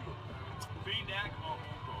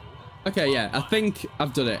 Okay, yeah, I think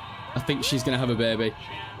I've done it. I think she's gonna have a baby.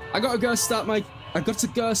 I got to go start my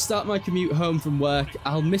commute home from work.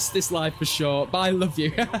 I'll miss this live for sure. But I love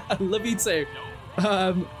you. I love you too.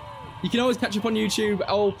 You can always catch up on YouTube.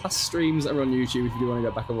 All past streams are on YouTube if you do want to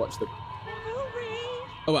go back and watch them.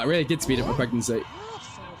 Oh, I really did speed up my pregnancy.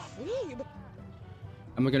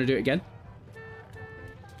 Am I going to do it again?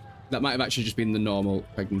 That might have actually just been the normal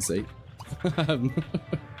pregnancy.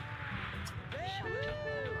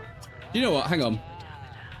 You know what? Hang on.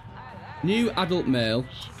 New adult male.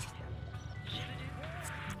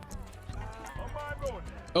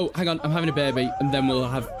 Oh, hang on. I'm having a baby, and then we'll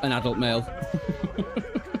have an adult male.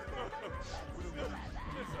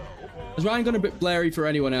 Is Ryan gone a bit blurry for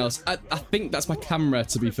anyone else? I think that's my camera,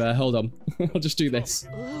 to be fair. Hold on. I'll just do this.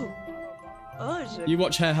 You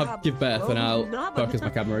watch her give birth, and I'll focus my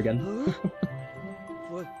camera again.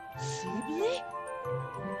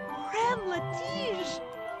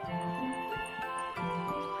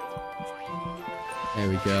 There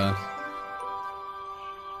we go.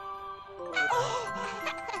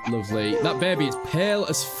 Lovely. That baby is pale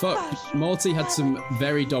as fuck. Morty had some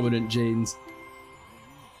very dominant genes.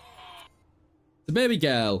 The baby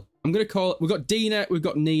girl. I'm going to call it... We've got Dina. We've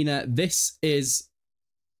got Nina. This is...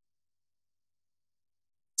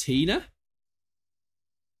 Tina?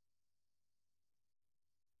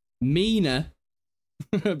 Mina.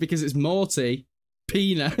 Because it's Morty.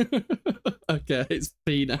 Pina. Okay, it's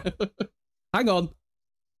Pina. Hang on.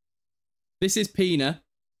 This is Pina.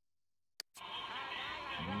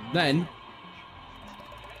 Then,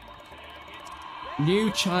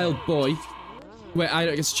 new child boy. Wait, I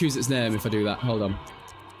don't get to choose its name if I do that. Hold on.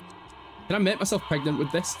 Can I make myself pregnant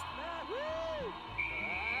with this?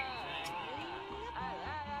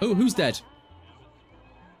 Oh, who's dead?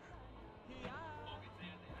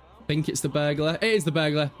 I think it's the burglar. It is the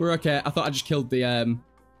burglar. We're okay. I thought I just killed the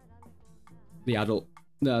adult.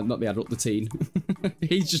 No, not the adult, the teen.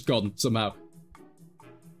 He's just gone somehow.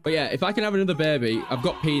 But yeah, if I can have another baby, I've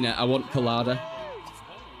got Peanut, I want Colada.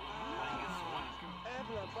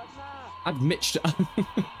 Add Mitch to...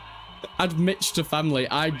 Add Mitch to family.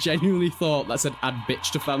 I genuinely thought that said add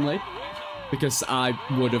bitch to family. Because I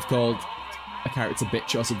would have called a character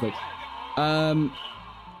bitch or something.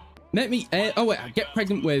 Let me... oh wait, get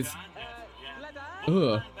pregnant with...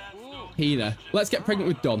 Ugh. Peanut. Let's get pregnant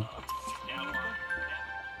with Don.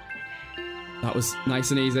 That was nice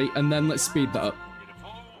and easy. And then let's speed that up.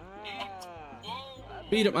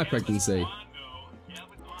 Speed up my pregnancy.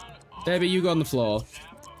 Baby, you go on the floor.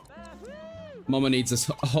 Mama needs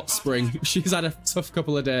a hot spring. She's had a tough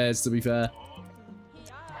couple of days, to be fair.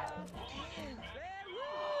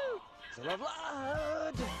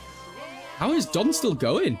 How is Don still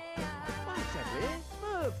going?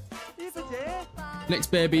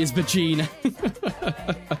 Next baby is Vagina.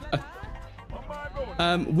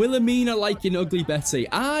 Wilhelmina liking Ugly Betty.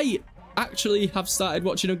 I actually have started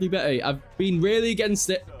watching Ugly Betty. I've been really against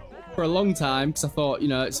it for a long time because I thought, you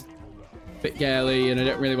know, it's a bit girly and I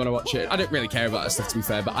don't really want to watch it. I don't really care about that stuff, to be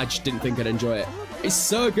fair, but I just didn't think I'd enjoy it. It's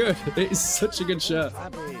so good. It is such a good show.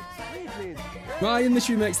 Ryan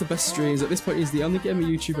literally makes the best streams. At this point, he's the only gamer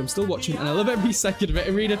YouTube I'm still watching, and I love every second of it.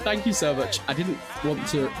 Irina, thank you so much. I didn't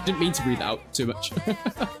mean to read that out too much. I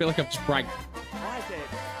feel like I've just bragged.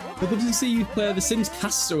 I'd love to see you play The Sims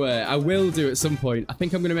Castaway. I will do at some point. I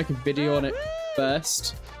think I'm going to make a video on it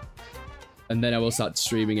first, and then I will start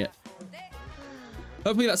streaming it.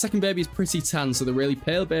 Hopefully that second baby is pretty tan, so the really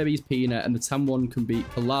pale baby is Peanut, and the tan one can be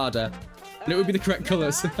Colada, and it would be the correct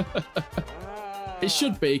colours. It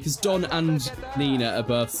should be, because Don and Nina are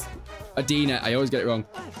both... Adina, I always get it wrong.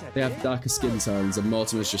 They have darker skin tones, and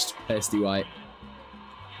Mortimer's just pasty white.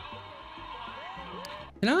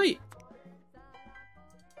 Can I...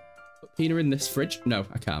 put Peanut in this fridge? No,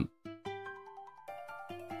 I can't.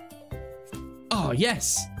 Oh,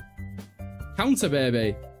 yes! Counter,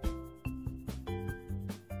 baby!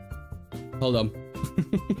 Hold on.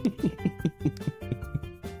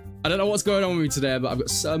 I don't know what's going on with me today, but I've got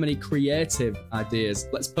so many creative ideas.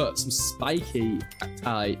 Let's put some spiky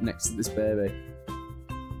cacti next to this baby.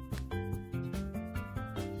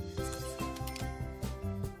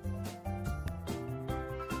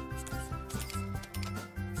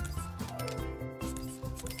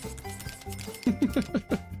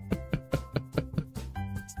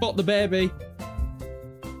 Spot the baby.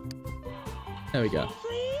 There we go.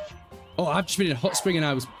 Oh, I've just been in a hot spring and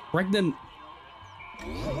I was pregnant.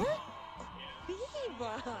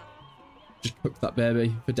 Just cooked that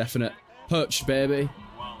baby for definite. Poached baby.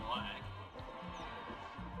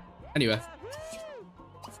 Anyway.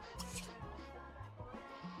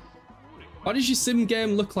 Why does your sim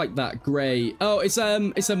game look like that? Grey. Oh, it's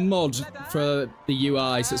a mod for the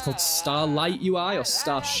UI, so it's called Starlight UI or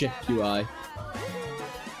Starship UI.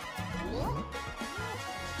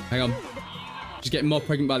 Hang on. She's getting more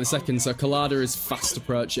pregnant by the second, so Colada is fast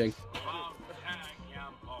approaching.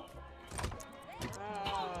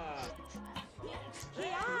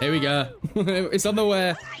 Here we go. It's on the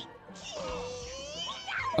way.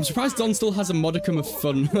 I'm surprised Don still has a modicum of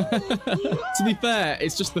fun. To be fair,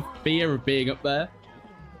 it's just the fear of being up there.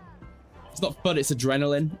 It's not fun, it's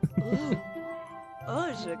adrenaline.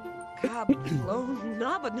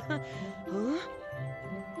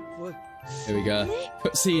 Here we go.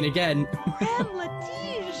 Cutscene again.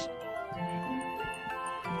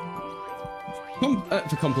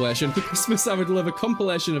 For compilation. For Christmas, I would love a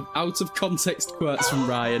compilation of out-of-context quotes from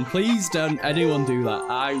Ryan. Please don't anyone do that.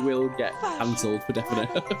 I will get cancelled for definite.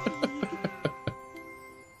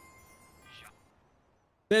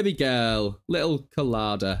 Baby girl. Little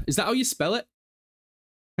colada. Is that how you spell it?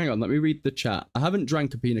 Hang on, let me read the chat. I haven't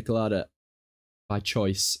drank a pina colada by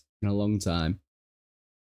choice in a long time.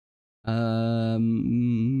 I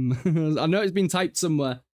know it's been typed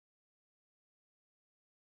somewhere.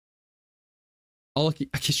 I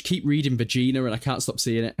just keep reading Vagina and I can't stop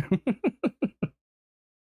seeing it.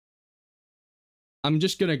 I'm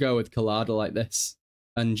just going to go with colada like this.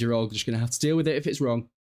 And you're all just going to have to deal with it if it's wrong.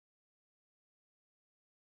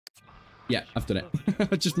 Yeah, I've done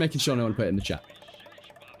it. Just making sure no one put it in the chat.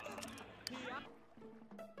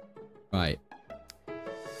 Right.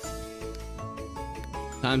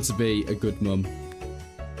 Time to be a good mum.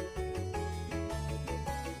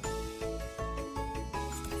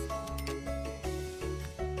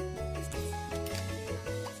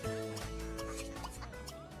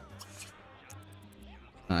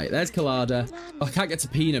 Right, there's Colada. Oh, I can't get to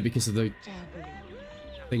Pina because of the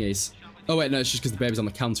thingies. Oh wait, no, it's just because the baby's on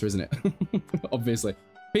the counter, isn't it? Obviously.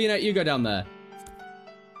 Pina, you go down there.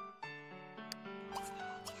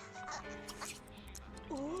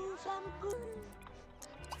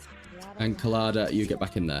 And Colada, you get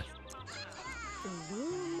back in there.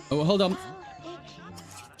 Oh, hold on.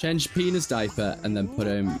 Change Pina's diaper and then put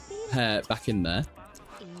him hair back in there.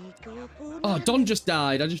 Oh, Don just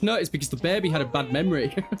died. I just noticed because the baby had a bad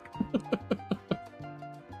memory.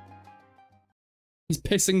 His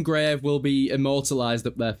piss and grave will be immortalized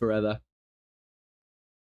up there forever.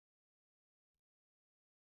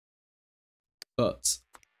 But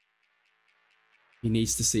he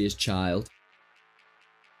needs to see his child.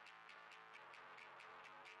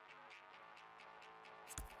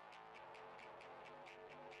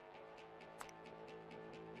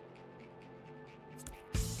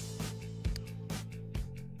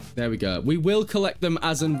 There we go. We will collect them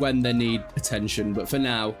as and when they need attention, but for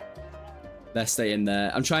now, they're staying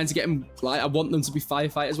there. I'm trying to get them, like, I want them to be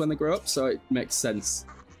firefighters when they grow up, so it makes sense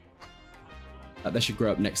that they should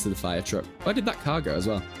grow up next to the fire truck. Where did that car go as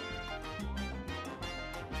well?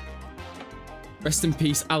 Rest in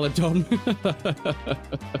peace, Aladon.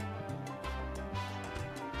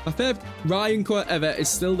 My favourite Ryan quote ever is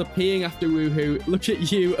still the peeing after woohoo. Look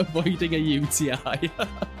at you avoiding a UTI.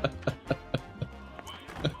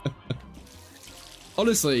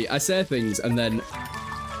 Honestly, I say things and then...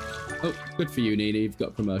 Oh, good for you, Nini. You've got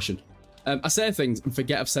a promotion. I say things and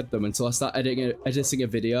forget I've said them until I start editing a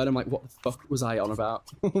video and I'm like, what the fuck was I on about?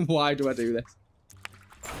 Why do I do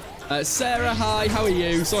this? Sarah, hi. How are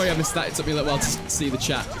you? Sorry I missed that. It took me a little while to see the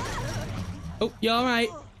chat. Oh, you alright?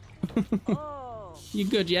 You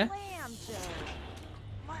good, yeah?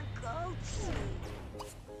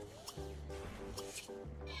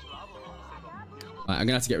 Right, I'm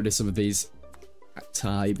gonna have to get rid of some of these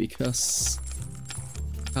cacti because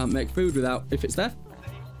I can't make food without if it's there.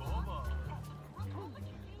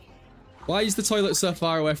 Why is the toilet so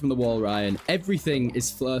far away from the wall, Ryan? Everything is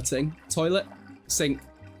floating. Toilet, sink,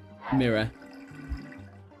 mirror,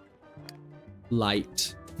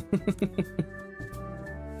 light.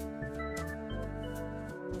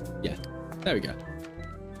 Yeah, there we go.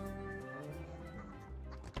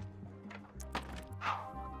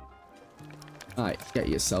 Alright, get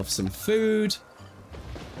yourself some food.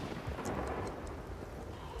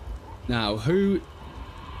 Now, who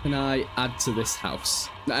can I add to this house?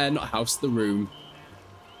 Not house, the room.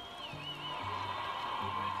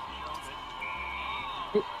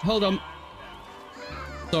 Oh, hold on.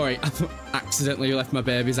 Sorry, I accidentally left my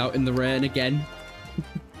babies out in the rain again.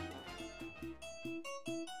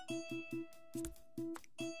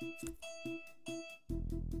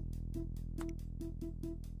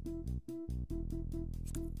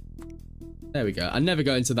 There we go. I never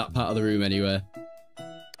go into that part of the room anyway.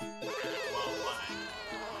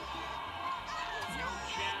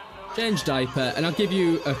 Change diaper, and I'll give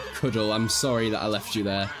you a cuddle. I'm sorry that I left you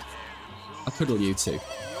there. I'll cuddle you too.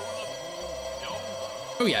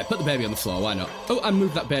 Oh yeah, put the baby on the floor, why not? Oh, I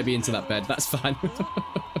moved that baby into that bed, that's fine.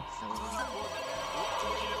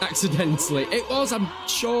 Accidentally. It was, I'm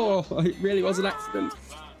sure. It really was an accident.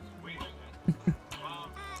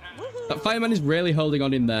 That fireman is really holding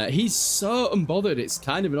on in there. He's so unbothered, it's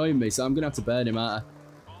kind of annoying me, so I'm going to have to burn him out.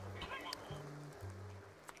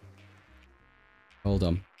 Hold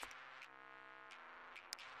on.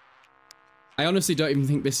 I honestly don't even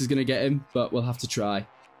think this is going to get him, but we'll have to try.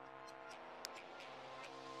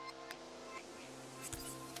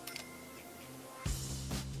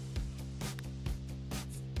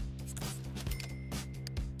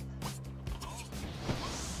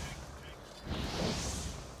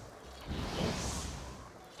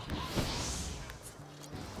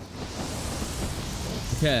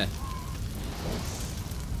 Okay.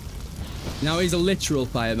 Now he's a literal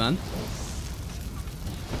fireman.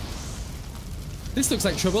 This looks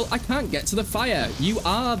like trouble. I can't get to the fire. You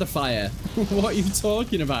are the fire. What are you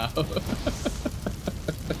talking about?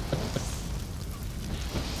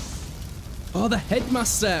 Oh, the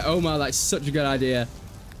headmaster. Oh my, that's such a good idea.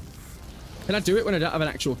 Can I do it when I don't have an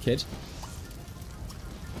actual kid?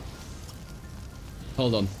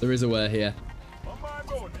 Hold on. There is a way here.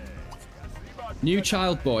 New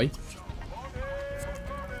child boy.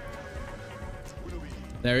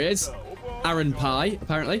 There he is. Aaron Pie,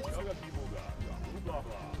 apparently.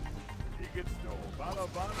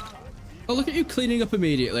 Oh, look at you cleaning up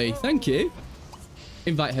immediately. Thank you.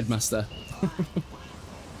 Invite headmaster.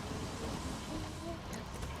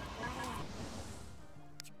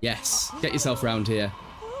 Yes. Get yourself round here.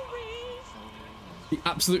 He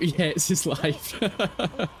absolutely hates his life.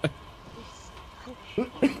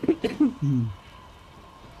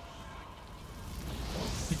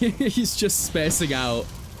 He's just spacing out.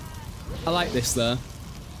 I like this though.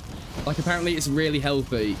 Like apparently it's really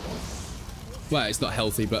healthy. Well, it's not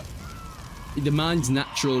healthy, but the mind's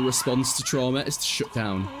natural response to trauma is to shut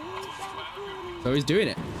down. So he's doing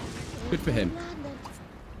it. Good for him.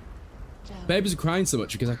 Babies are crying so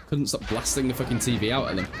much because I couldn't stop blasting the fucking TV out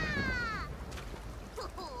at them.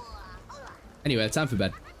 Anyway, time for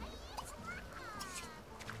bed.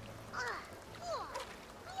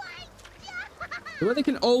 The way they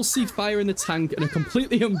can all see fire in the tank and are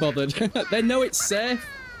completely unbothered. They know it's safe.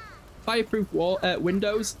 Fireproof wall,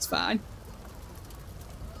 windows, it's fine.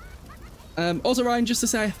 Also, Ryan, just to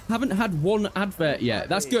say, I haven't had one advert yet.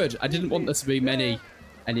 That's good. I didn't want there to be many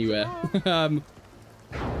anywhere.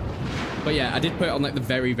 But yeah, I did put it on like the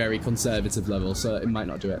very, very conservative level, so it might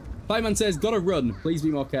not do it. Fireman says, gotta run. Please be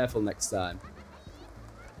more careful next time.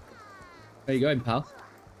 Where you going, pal?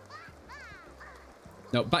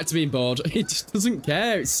 No, back to being bored. He just doesn't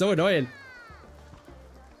care. It's so annoying.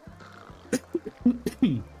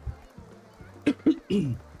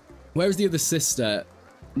 Where's the other sister?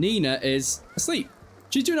 Nina is asleep.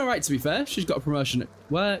 She's doing all right, to be fair. She's got a promotion at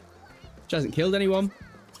work. She hasn't killed anyone.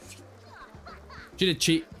 She did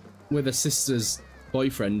cheat with her sister's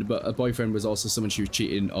boyfriend, but her boyfriend was also someone she was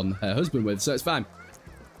cheating on her husband with, so it's fine.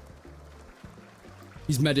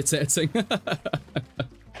 He's meditating.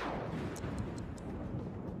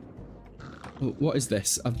 What is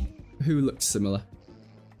this? Who looks similar?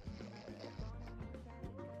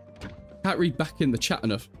 Can't read back in the chat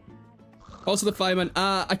enough. Also the fireman.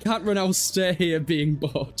 I can't run. I'll stay here being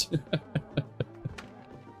bored.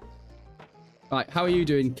 Right, how are you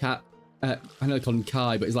doing, Cat? I know they call him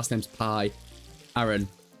Kai, but his last name's Pie. Aaron.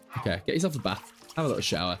 Okay, get yourself a bath. Have a little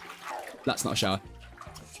shower. That's not a shower.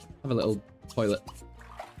 Have a little toilet.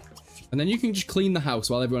 And then you can just clean the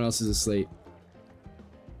house while everyone else is asleep.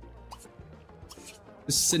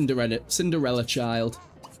 The Cinderella child.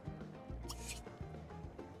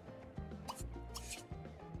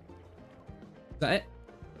 Is that it?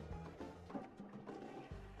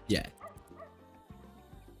 Yeah.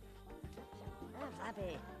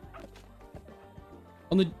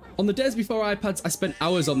 On the days before iPads, I spent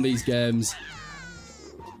hours on these games.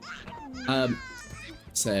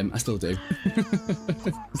 Same, I still do. Is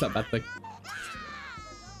that a bad thing?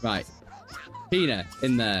 Right. Pina,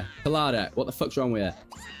 in there. Colada, what the fuck's wrong with her?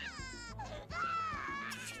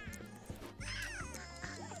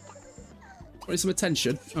 Want some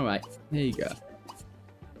attention? Alright, here you go.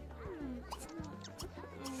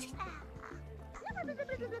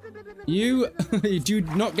 You do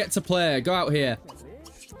not get to play. Go out here.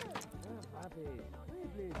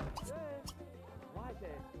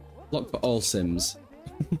 Lock for all Sims.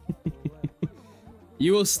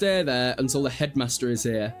 You will stay there until the headmaster is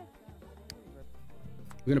here.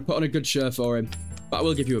 We're going to put on a good show for him. But I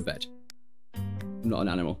will give you a bed. I'm not an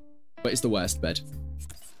animal. But it's the worst bed.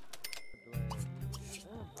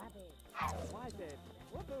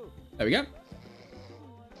 There we go.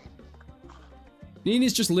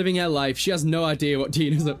 Nina's just living her life. She has no idea what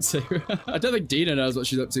Dina's up to. I don't think Dina knows what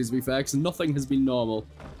she's up to be fair, because nothing has been normal.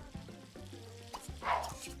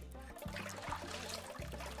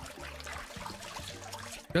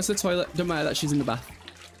 Go to the toilet. Don't matter that she's in the bath.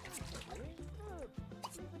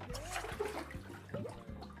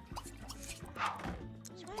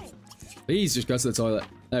 Please just go to the toilet.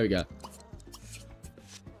 There we go.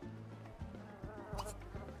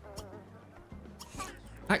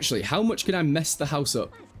 Actually, how much can I mess the house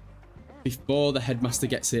up before the headmaster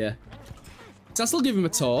gets here? So I'll still give him a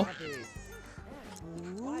tour.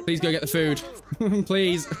 Please go get the food.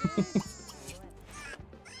 Please.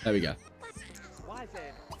 There we go.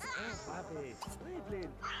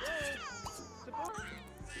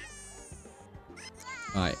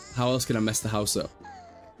 Right, how else can I mess the house up?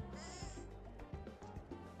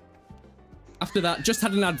 After that, just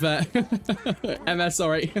had an advert. MS,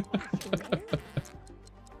 sorry.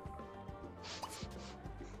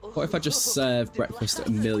 What if I just serve breakfast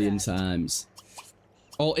 1,000,000 times?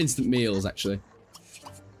 All instant meals, actually.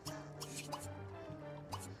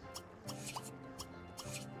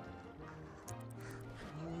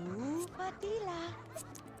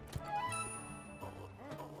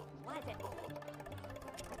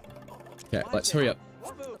 Okay, let's hurry up.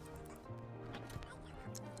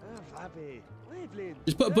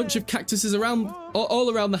 Just put a bunch of cactuses around,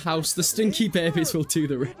 all around the house. The stinky babies will do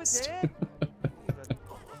the rest.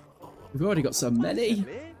 We've already got so many.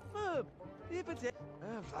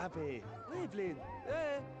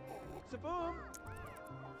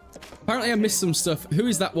 Apparently I missed some stuff. Who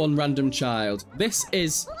is that one random child? This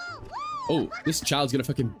is... Oh, this child's gonna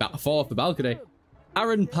fucking fall off the balcony.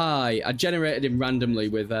 Aaron Pye. I generated him randomly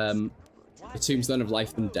with the Tombstone of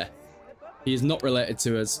Life and Death. He is not related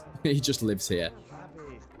to us. He just lives here.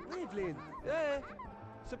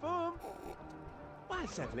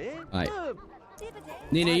 Right.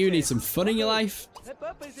 Nina, you need some fun in your life.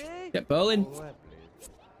 Get bowling.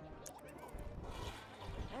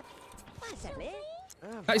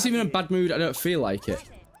 It's even a bad mood. I don't feel like it.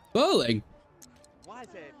 Bowling?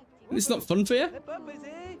 It's not fun for you?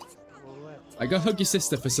 I go hug your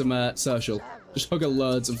sister for some social. Just hug her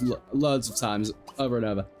loads of times, over and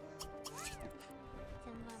over.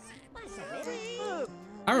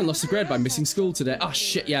 Aaron lost a grade by missing school today. Oh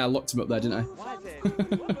shit, yeah, I locked him up there, didn't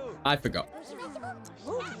I? I forgot.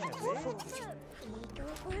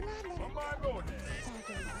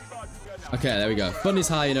 Okay, there we go. Fun is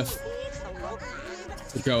high enough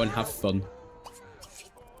to go and have fun.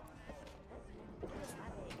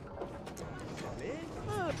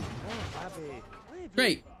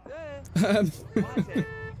 Great.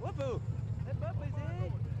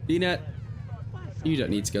 Dina, you don't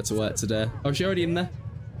need to go to work today. Oh, is she already in there?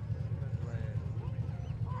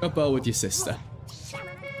 Go bowl with your sister.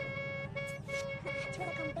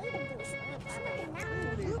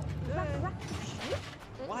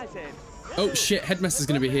 Oh shit, headmaster's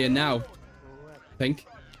gonna be here now. I think.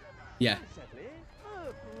 Yeah.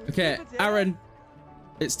 Okay, Aaron.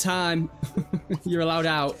 It's time. You're allowed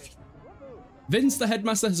out. Vince, the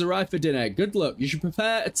headmaster, has arrived for dinner. Good luck. You should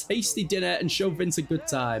prepare a tasty dinner and show Vince a good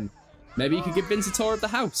time. Maybe you could give Vince a tour of the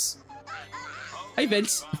house. Hey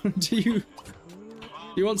Vince, do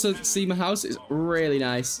you want to see my house? It's really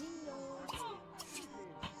nice.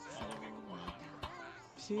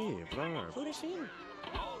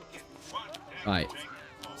 Right.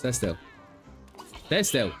 Stay still. Stay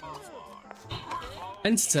still.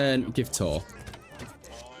 Entertain, give tour.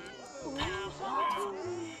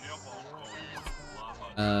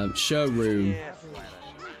 Showroom.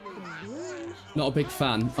 Not a big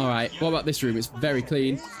fan. Alright, what about this room? It's very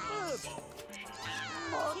clean.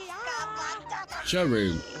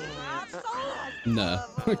 Showroom. No.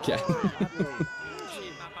 Okay.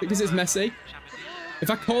 Because it's messy. If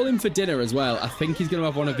I call him for dinner as well, I think he's going to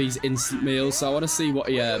have one of these instant meals. So I want to see what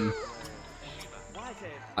he... I'll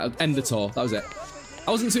end the tour. That was it.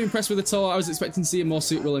 I wasn't too impressed with the tour. I was expecting to see a more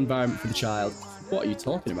suitable environment for the child. What are you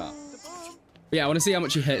talking about? But yeah, I want to see how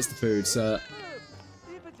much he hates the food. So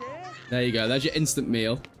there you go. There's your instant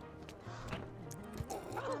meal.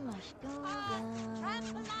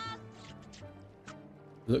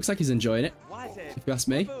 Looks like he's enjoying it, if you ask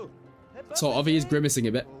me. Sort of, he is grimacing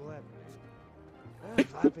a bit.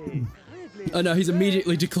 Oh no, he's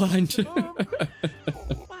immediately declined. You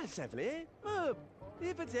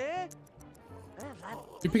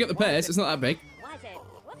pick up the pace, it's not that big.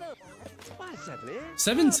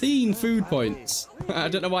 17 food points. I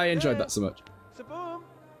don't know why I enjoyed that so much.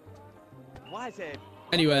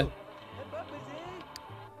 Anyway.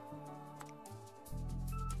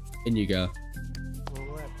 In you go.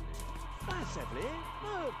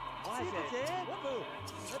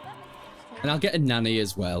 And I'll get a nanny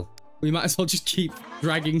as well. We might as well just keep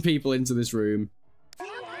dragging people into this room.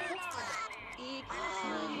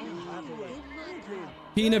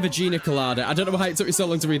 Pina Vagina Colada. I don't know why it took me so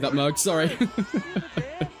long to read that, mug. Sorry.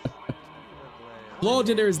 Floor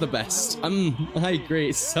dinner is the best. I agree.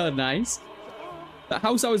 It's so nice. That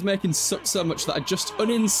house I was making sucked so much that I just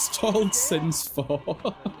uninstalled Sims 4.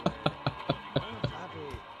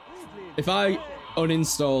 If I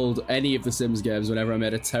uninstalled any of the Sims games whenever I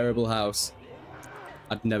made a terrible house,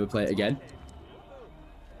 I'd never play it again.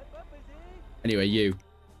 Anyway, you.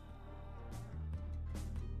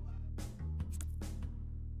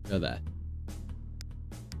 Go there.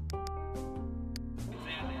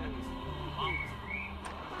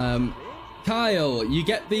 Kyle, you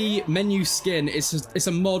get the menu skin. It's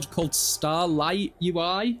a mod called Starlight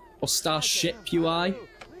UI or Starship UI.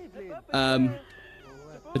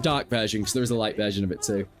 The dark version, because there is a light version of it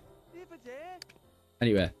too.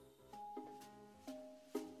 Anyway.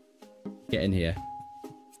 Get in here.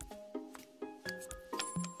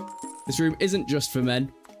 This room isn't just for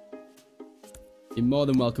men. You're more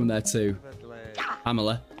than welcome there too.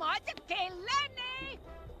 Pamela.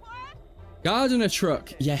 Gardener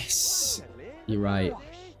truck. Yes. You're right.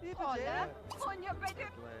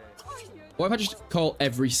 What if I just call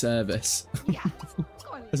every service?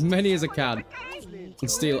 As many as I can. And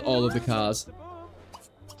steal all of the cars.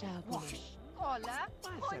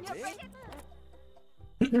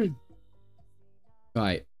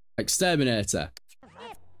 Right. Exterminator.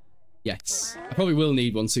 Yes. I probably will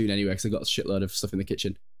need one soon anyway, because I've got a shitload of stuff in the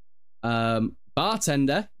kitchen.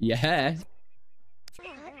 Bartender. Yeah.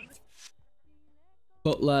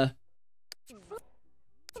 Butler.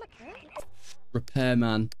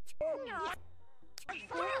 Repairman.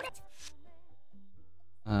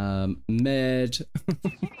 Maid.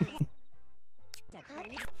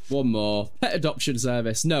 One more. Pet adoption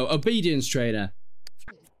service. No, obedience trainer.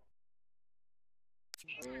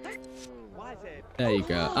 There you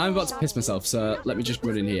go. I'm about to piss myself, so let me just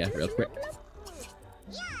run in here real quick.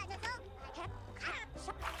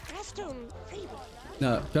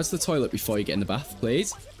 No, go to the toilet before you get in the bath,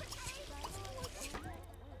 please.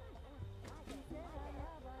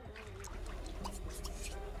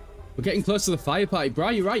 We're getting close to the fire party.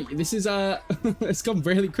 Bri, you're right. This is, it's gone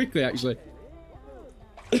really quickly, actually.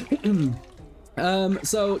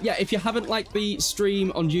 So, yeah, if you haven't liked the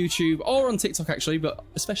stream on YouTube or on TikTok, actually, but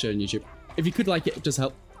especially on YouTube, if you could like it, it does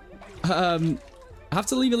help. I have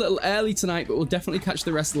to leave a little early tonight, but we'll definitely catch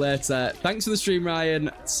the rest later. Thanks for the stream, Ryan.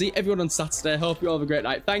 See everyone on Saturday. Hope you all have a great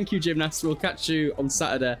night. Thank you, Gymnast. We'll catch you on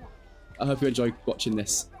Saturday. I hope you enjoy watching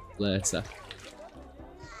this later.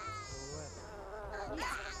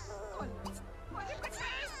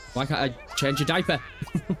 Why can't I change your diaper?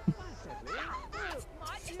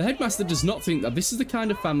 The headmaster does not think that this is the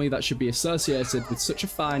kind of family that should be associated with such a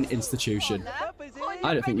fine institution.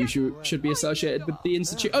 I don't think you should be associated with the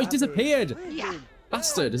institute. Oh, it's disappeared!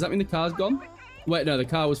 Bastard, does that mean the car's gone? Wait, no, the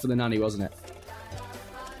car was for the nanny, wasn't it?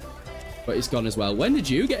 But it's gone as well. When did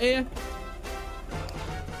you get here?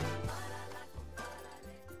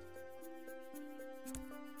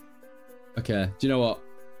 Okay, do you know what?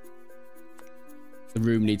 The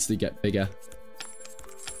room needs to get bigger.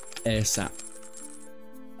 ASAP.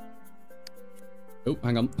 Oh,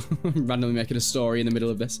 hang on. Randomly making a story in the middle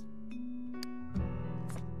of this.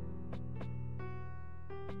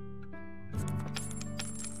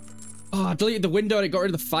 Oh, I deleted the window and it got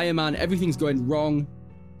rid of the fireman. Everything's going wrong.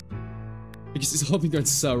 Because it's all been going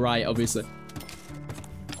so right, obviously.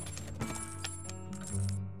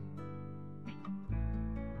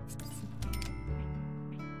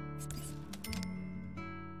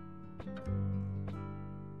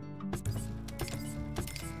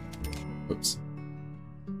 Oops.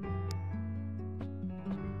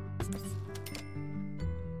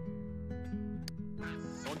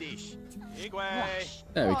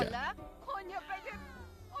 There we go.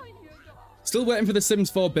 Still waiting for the Sims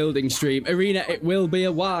 4 building stream. Arena, it will be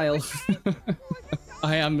a while.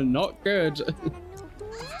 I am not good.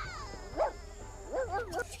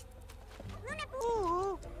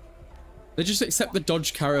 They just accept the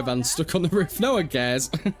Dodge Caravan stuck on the roof. No one cares.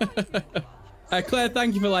 Claire,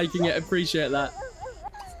 thank you for liking it. Appreciate that.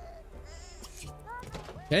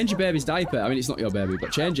 Change your baby's diaper. I mean, it's not your baby,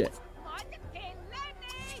 but change it.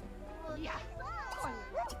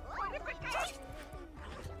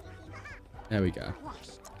 There we go.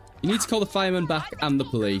 You need to call the fireman back and the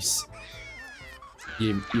police.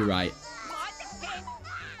 You're right.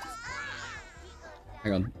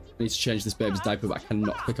 Hang on. I need to change this baby's diaper, but I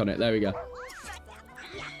cannot click on it. There we go.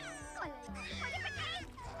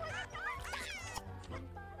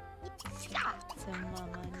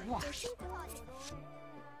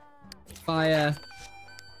 Fire.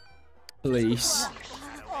 Police.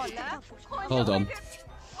 Hold on.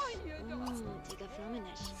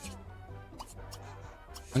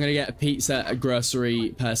 I'm gonna get a pizza, a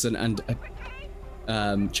grocery person, and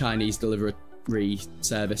a Chinese delivery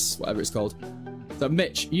service, whatever it's called. So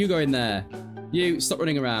Mitch, you go in there. You stop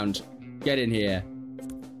running around. Get in here.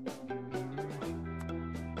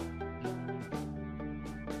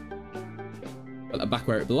 Put that back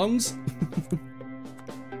where it belongs.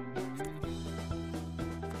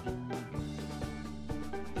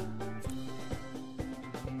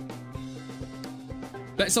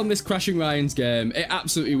 Let's on this Crashing Ryan's game. It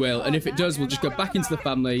absolutely will. And if it does, we'll just go back into the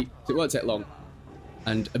family. It won't take long.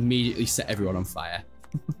 And immediately set everyone on fire.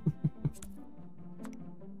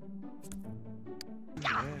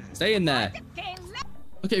 Stay in there.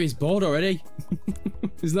 Look at him, he's bored already.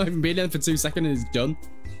 He's not even been there for 2 seconds and he's done.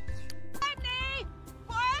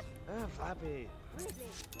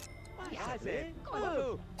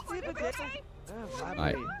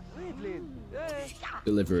 Right.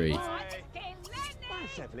 Delivery.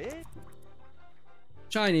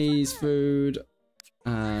 Chinese food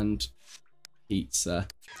and pizza.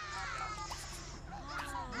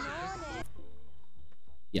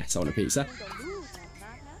 Yes, I want a pizza.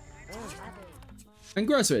 And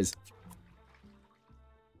groceries.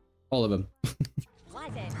 All of them.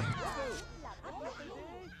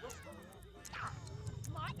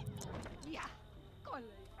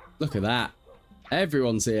 Look at that.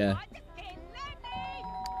 Everyone's here.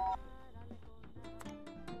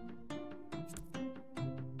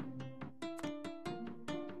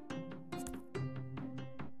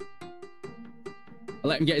 I'll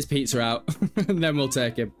let him get his pizza out, and then we'll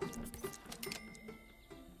take him.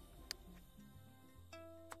 I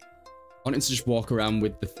want him to just walk around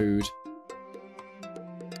with the food.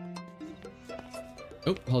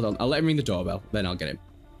 Oh, hold on. I'll let him ring the doorbell, then I'll get him.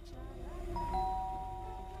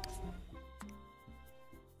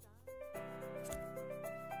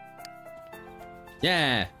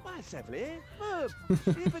 Yeah.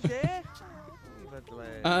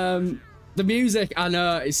 The music, I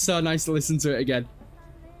know, it's so nice to listen to it again.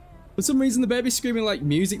 For some reason, the baby's screaming like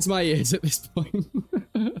music to my ears at this point.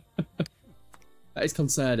 That is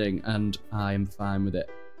concerning, and I'm fine with it.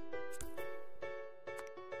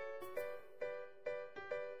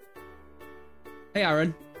 Hey,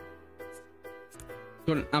 Aaron.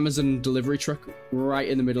 You want an Amazon delivery truck right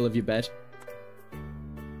in the middle of your bed?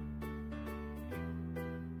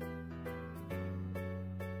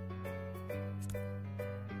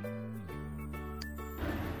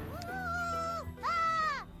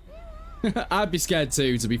 I'd be scared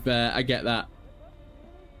too, to be fair. I get that.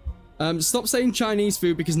 Stop saying Chinese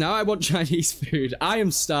food because now I want Chinese food. I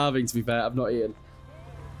am starving, to be fair. I've not eaten.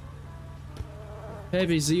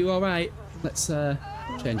 Babies, are you alright? Let's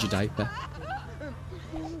change your diaper.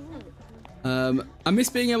 I miss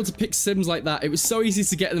being able to pick Sims like that. It was so easy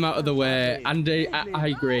to get them out of the way. And I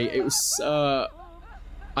agree. It was so...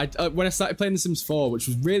 when I started playing The Sims 4, which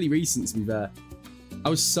was really recent, to be fair, I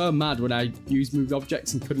was so mad when I used moved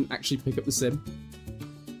objects and couldn't actually pick up the sim.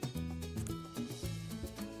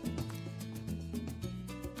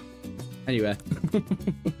 Anyway.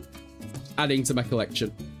 Adding to my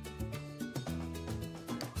collection.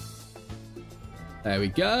 There we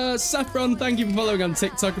go. Saffron, thank you for following on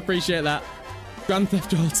TikTok. Appreciate that. Grand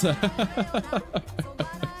Theft Auto.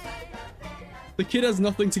 The kid has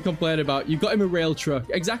nothing to complain about. You got him a rail truck.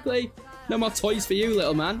 Exactly. No more toys for you,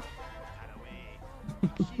 little man.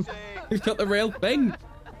 We've got the real thing.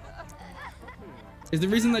 Is the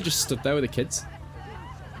reason they just stood there with the kids?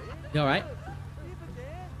 You alright?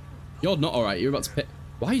 You're not alright. You're about to pick.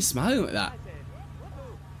 Why are you smiling like that?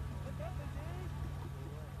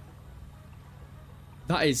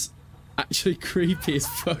 That is actually creepy as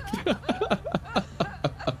fuck.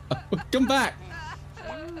 Come back.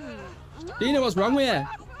 Do you know what's wrong with you?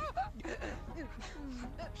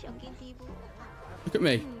 Look at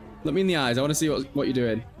me. Look me in the eyes. I want to see what you're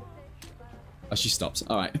doing. Oh, she stops.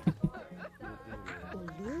 All right.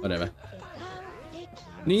 Whatever.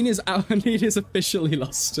 Nina's out. Nina's officially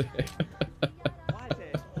lost it.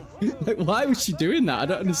 Like, why was she doing that? I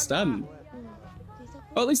don't understand.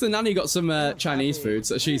 Well, at least the nanny got some Chinese food,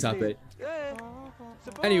 so she's happy.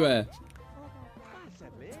 Anyway.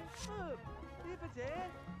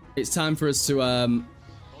 It's time for us to,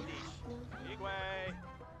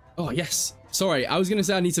 Oh, yes. Sorry, I was going to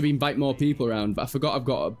say I need to invite more people around, but I forgot I've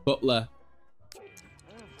got a butler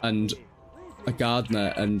and a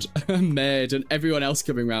gardener and a maid and everyone else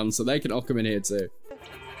coming around, so they can all come in here too.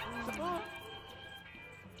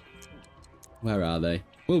 Where are they?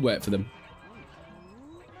 We'll wait for them.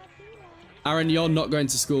 Aaron, you're not going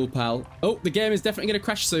to school, pal. Oh, the game is definitely going to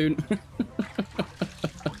crash soon.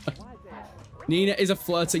 Nina is a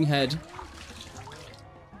flirting head.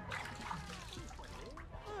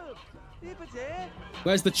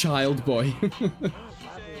 Where's the child boy?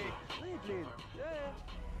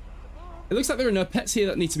 It looks like there are no pets here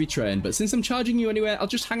that need to be trained, but since I'm charging you anyway, I'll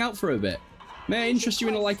just hang out for a bit. May I interest you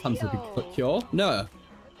in a lycanthropy cure? No.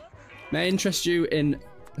 May I interest you in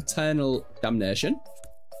eternal damnation?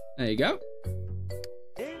 There you go.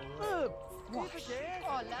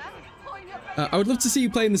 I would love to see you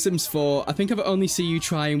playing The Sims 4. I think I've only seen you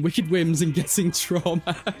trying wicked whims and getting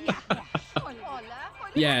trauma.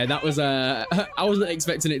 Yeah, that was I wasn't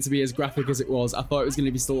expecting it to be as graphic as it was. I thought it was going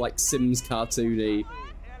to be still like Sims cartoony,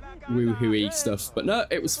 woo-hooey stuff. But no,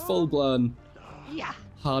 it was full-blown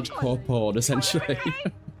hardcore porn, essentially.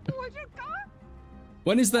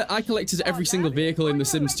 When is the I collected every single vehicle in The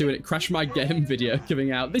Sims 2 and it crashed my game video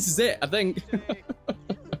coming out? This is it, I think.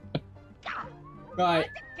 Right.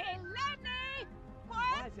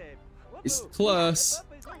 It's close,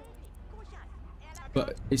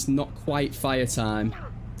 but it's not quite fire time.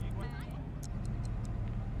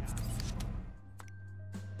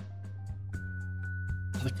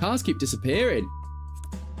 Oh, the cars keep disappearing.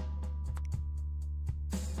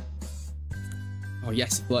 Oh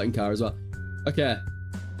yes, a floating car as well. Okay.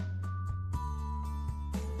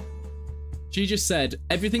 She just said,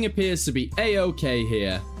 everything appears to be A-okay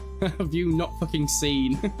here. Have you not fucking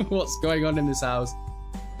seen what's going on in this house?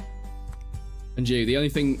 And you, the only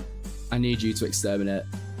thing I need you to exterminate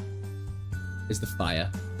is the fire.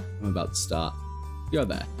 I'm about to start. You're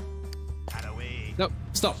there. No,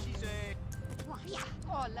 stop.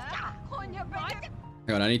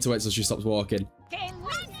 Hang on, I need to wait till she stops walking.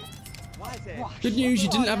 Good news, you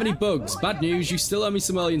didn't have any bugs. Bad news, you still owe me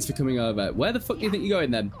some millions for coming over. Where the fuck do you think you're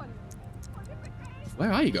going then?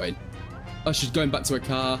 Where are you going? Oh, she's going back to her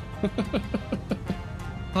car.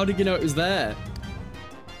 How did you know it was there?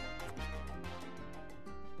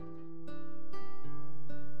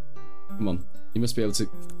 Come on, you must be able to...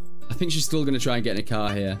 I think she's still going to try and get in a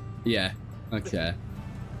car here. Yeah, okay.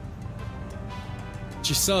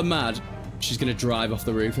 She's so mad, she's going to drive off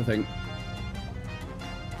the roof, I think.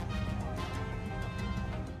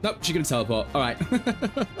 Nope, she's going to teleport. All right.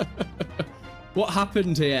 What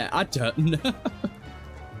happened here? I don't know.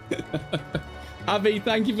 Abby,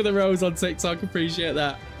 thank you for the rose on TikTok. Appreciate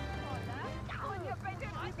that.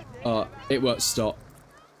 Oh, it won't stop.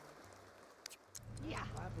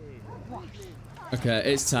 Okay,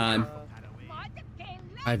 it's time.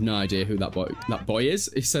 I have no idea who that boy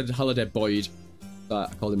is. He said Holiday Boyd. I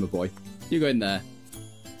called him a boy. You go in there.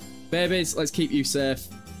 Babies, let's keep you safe.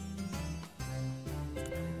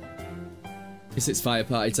 Guess it's fire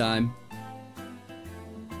party time.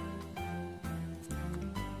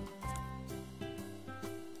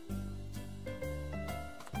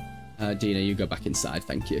 Dina, you go back inside,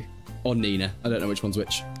 thank you. Or Nina, I don't know which one's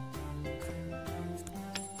which.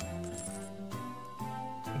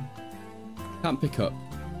 Can't pick up,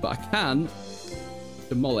 but I can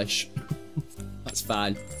demolish. That's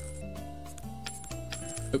fine.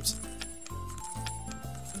 Oops.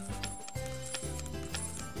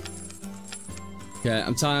 Okay,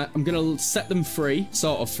 I'm gonna set them free,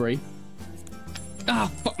 sort of free.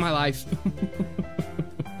 Ah, fuck my life.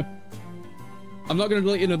 I'm not gonna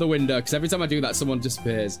delete another window because every time I do that, someone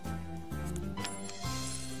disappears.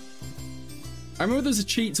 I remember there's a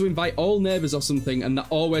cheat to invite all neighbours or something, and that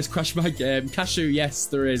always crashed my game. Cashew, yes,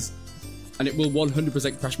 there is. And it will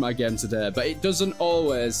 100% crash my game today, but it doesn't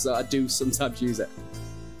always, so I do sometimes use it.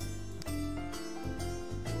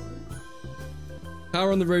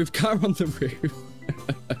 Car on the roof, car on the roof.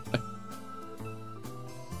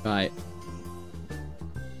 Right.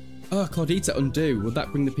 Oh, Claudita undo. Would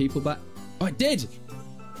that bring the people back? Oh, it did!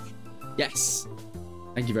 Yes.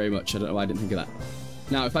 Thank you very much. I don't know why I didn't think of that.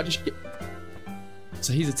 Now, if I just get...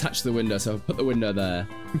 So he's attached to the window, so I'll put the window there.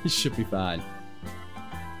 He should be fine.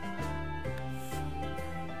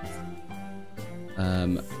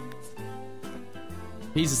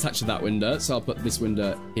 He's attached to that window, so I'll put this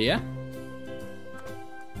window here.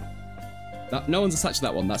 No one's attached to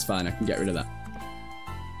that one. That's fine. I can get rid of that.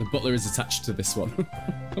 The butler is attached to this one.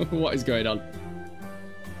 What is going on?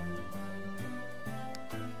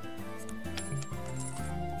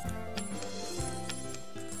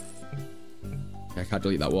 I can't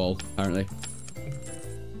delete that wall, apparently.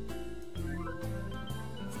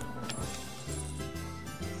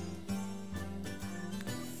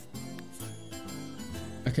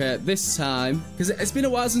 Okay, this time, because it's been a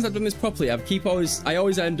while since I've done this properly, I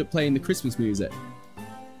always end up playing the Christmas music.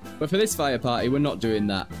 But for this fire party, we're not doing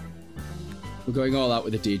that. We're going all out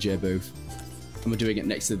with a DJ booth. And we're doing it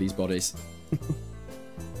next to these bodies.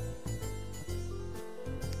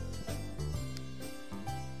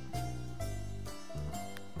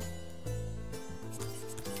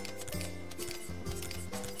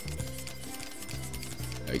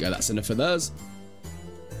 There we go, that's enough of those.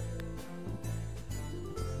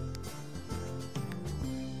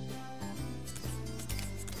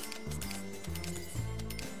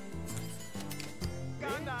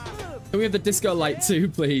 Can we have the disco light too,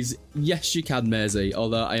 please? Yes, you can, Maisie.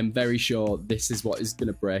 Although I am very sure this is what is going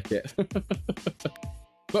to break it.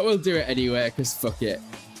 But we'll do it anyway, because fuck it.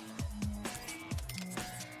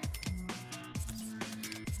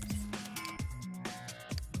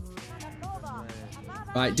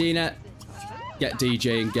 Right, Dina. Get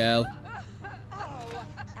DJing, girl.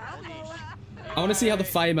 I want to see how the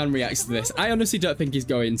fireman reacts to this. I honestly don't think he's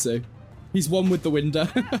going to. He's one with the window.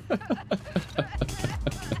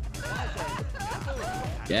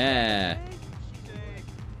 Yeah.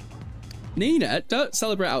 Nina, don't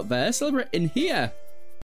celebrate out there. Celebrate in here.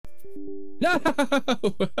 No!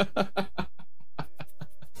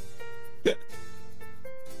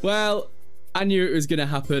 Well, I knew it was going to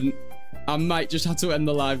happen. I might just have to end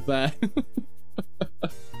the live there.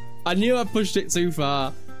 I knew I pushed it too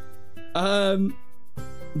far.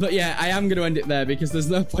 But yeah, I am going to end it there because there's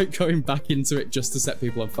no point going back into it just to set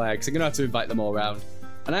people on fire because I'm going to have to invite them all around.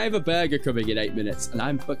 And I have a burger coming in 8 minutes and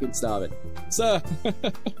I'm fucking starving. So,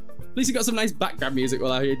 at least you got some nice background music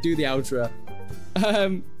while I do the outro.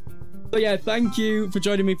 But yeah, thank you for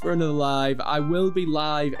joining me for another live. I will be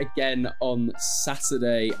live again on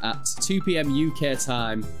Saturday at 2 PM UK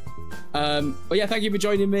time. But yeah, thank you for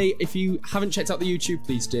joining me. If you haven't checked out the YouTube,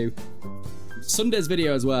 please do. Sunday's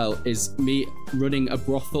video as well is me running a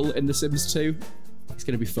brothel in The Sims 2. It's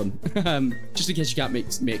going to be fun. Just in case you can't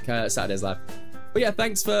make Saturday's live. But yeah,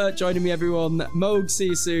 thanks for joining me, everyone. Moog, see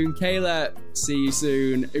you soon. Kayla, see you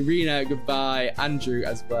soon. Irina, goodbye. Andrew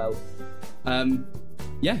as well.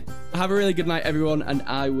 Yeah, have a really good night, everyone, and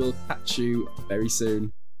I will catch you very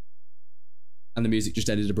soon. And the music just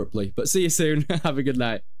ended abruptly. But see you soon. Have a good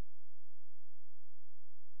night.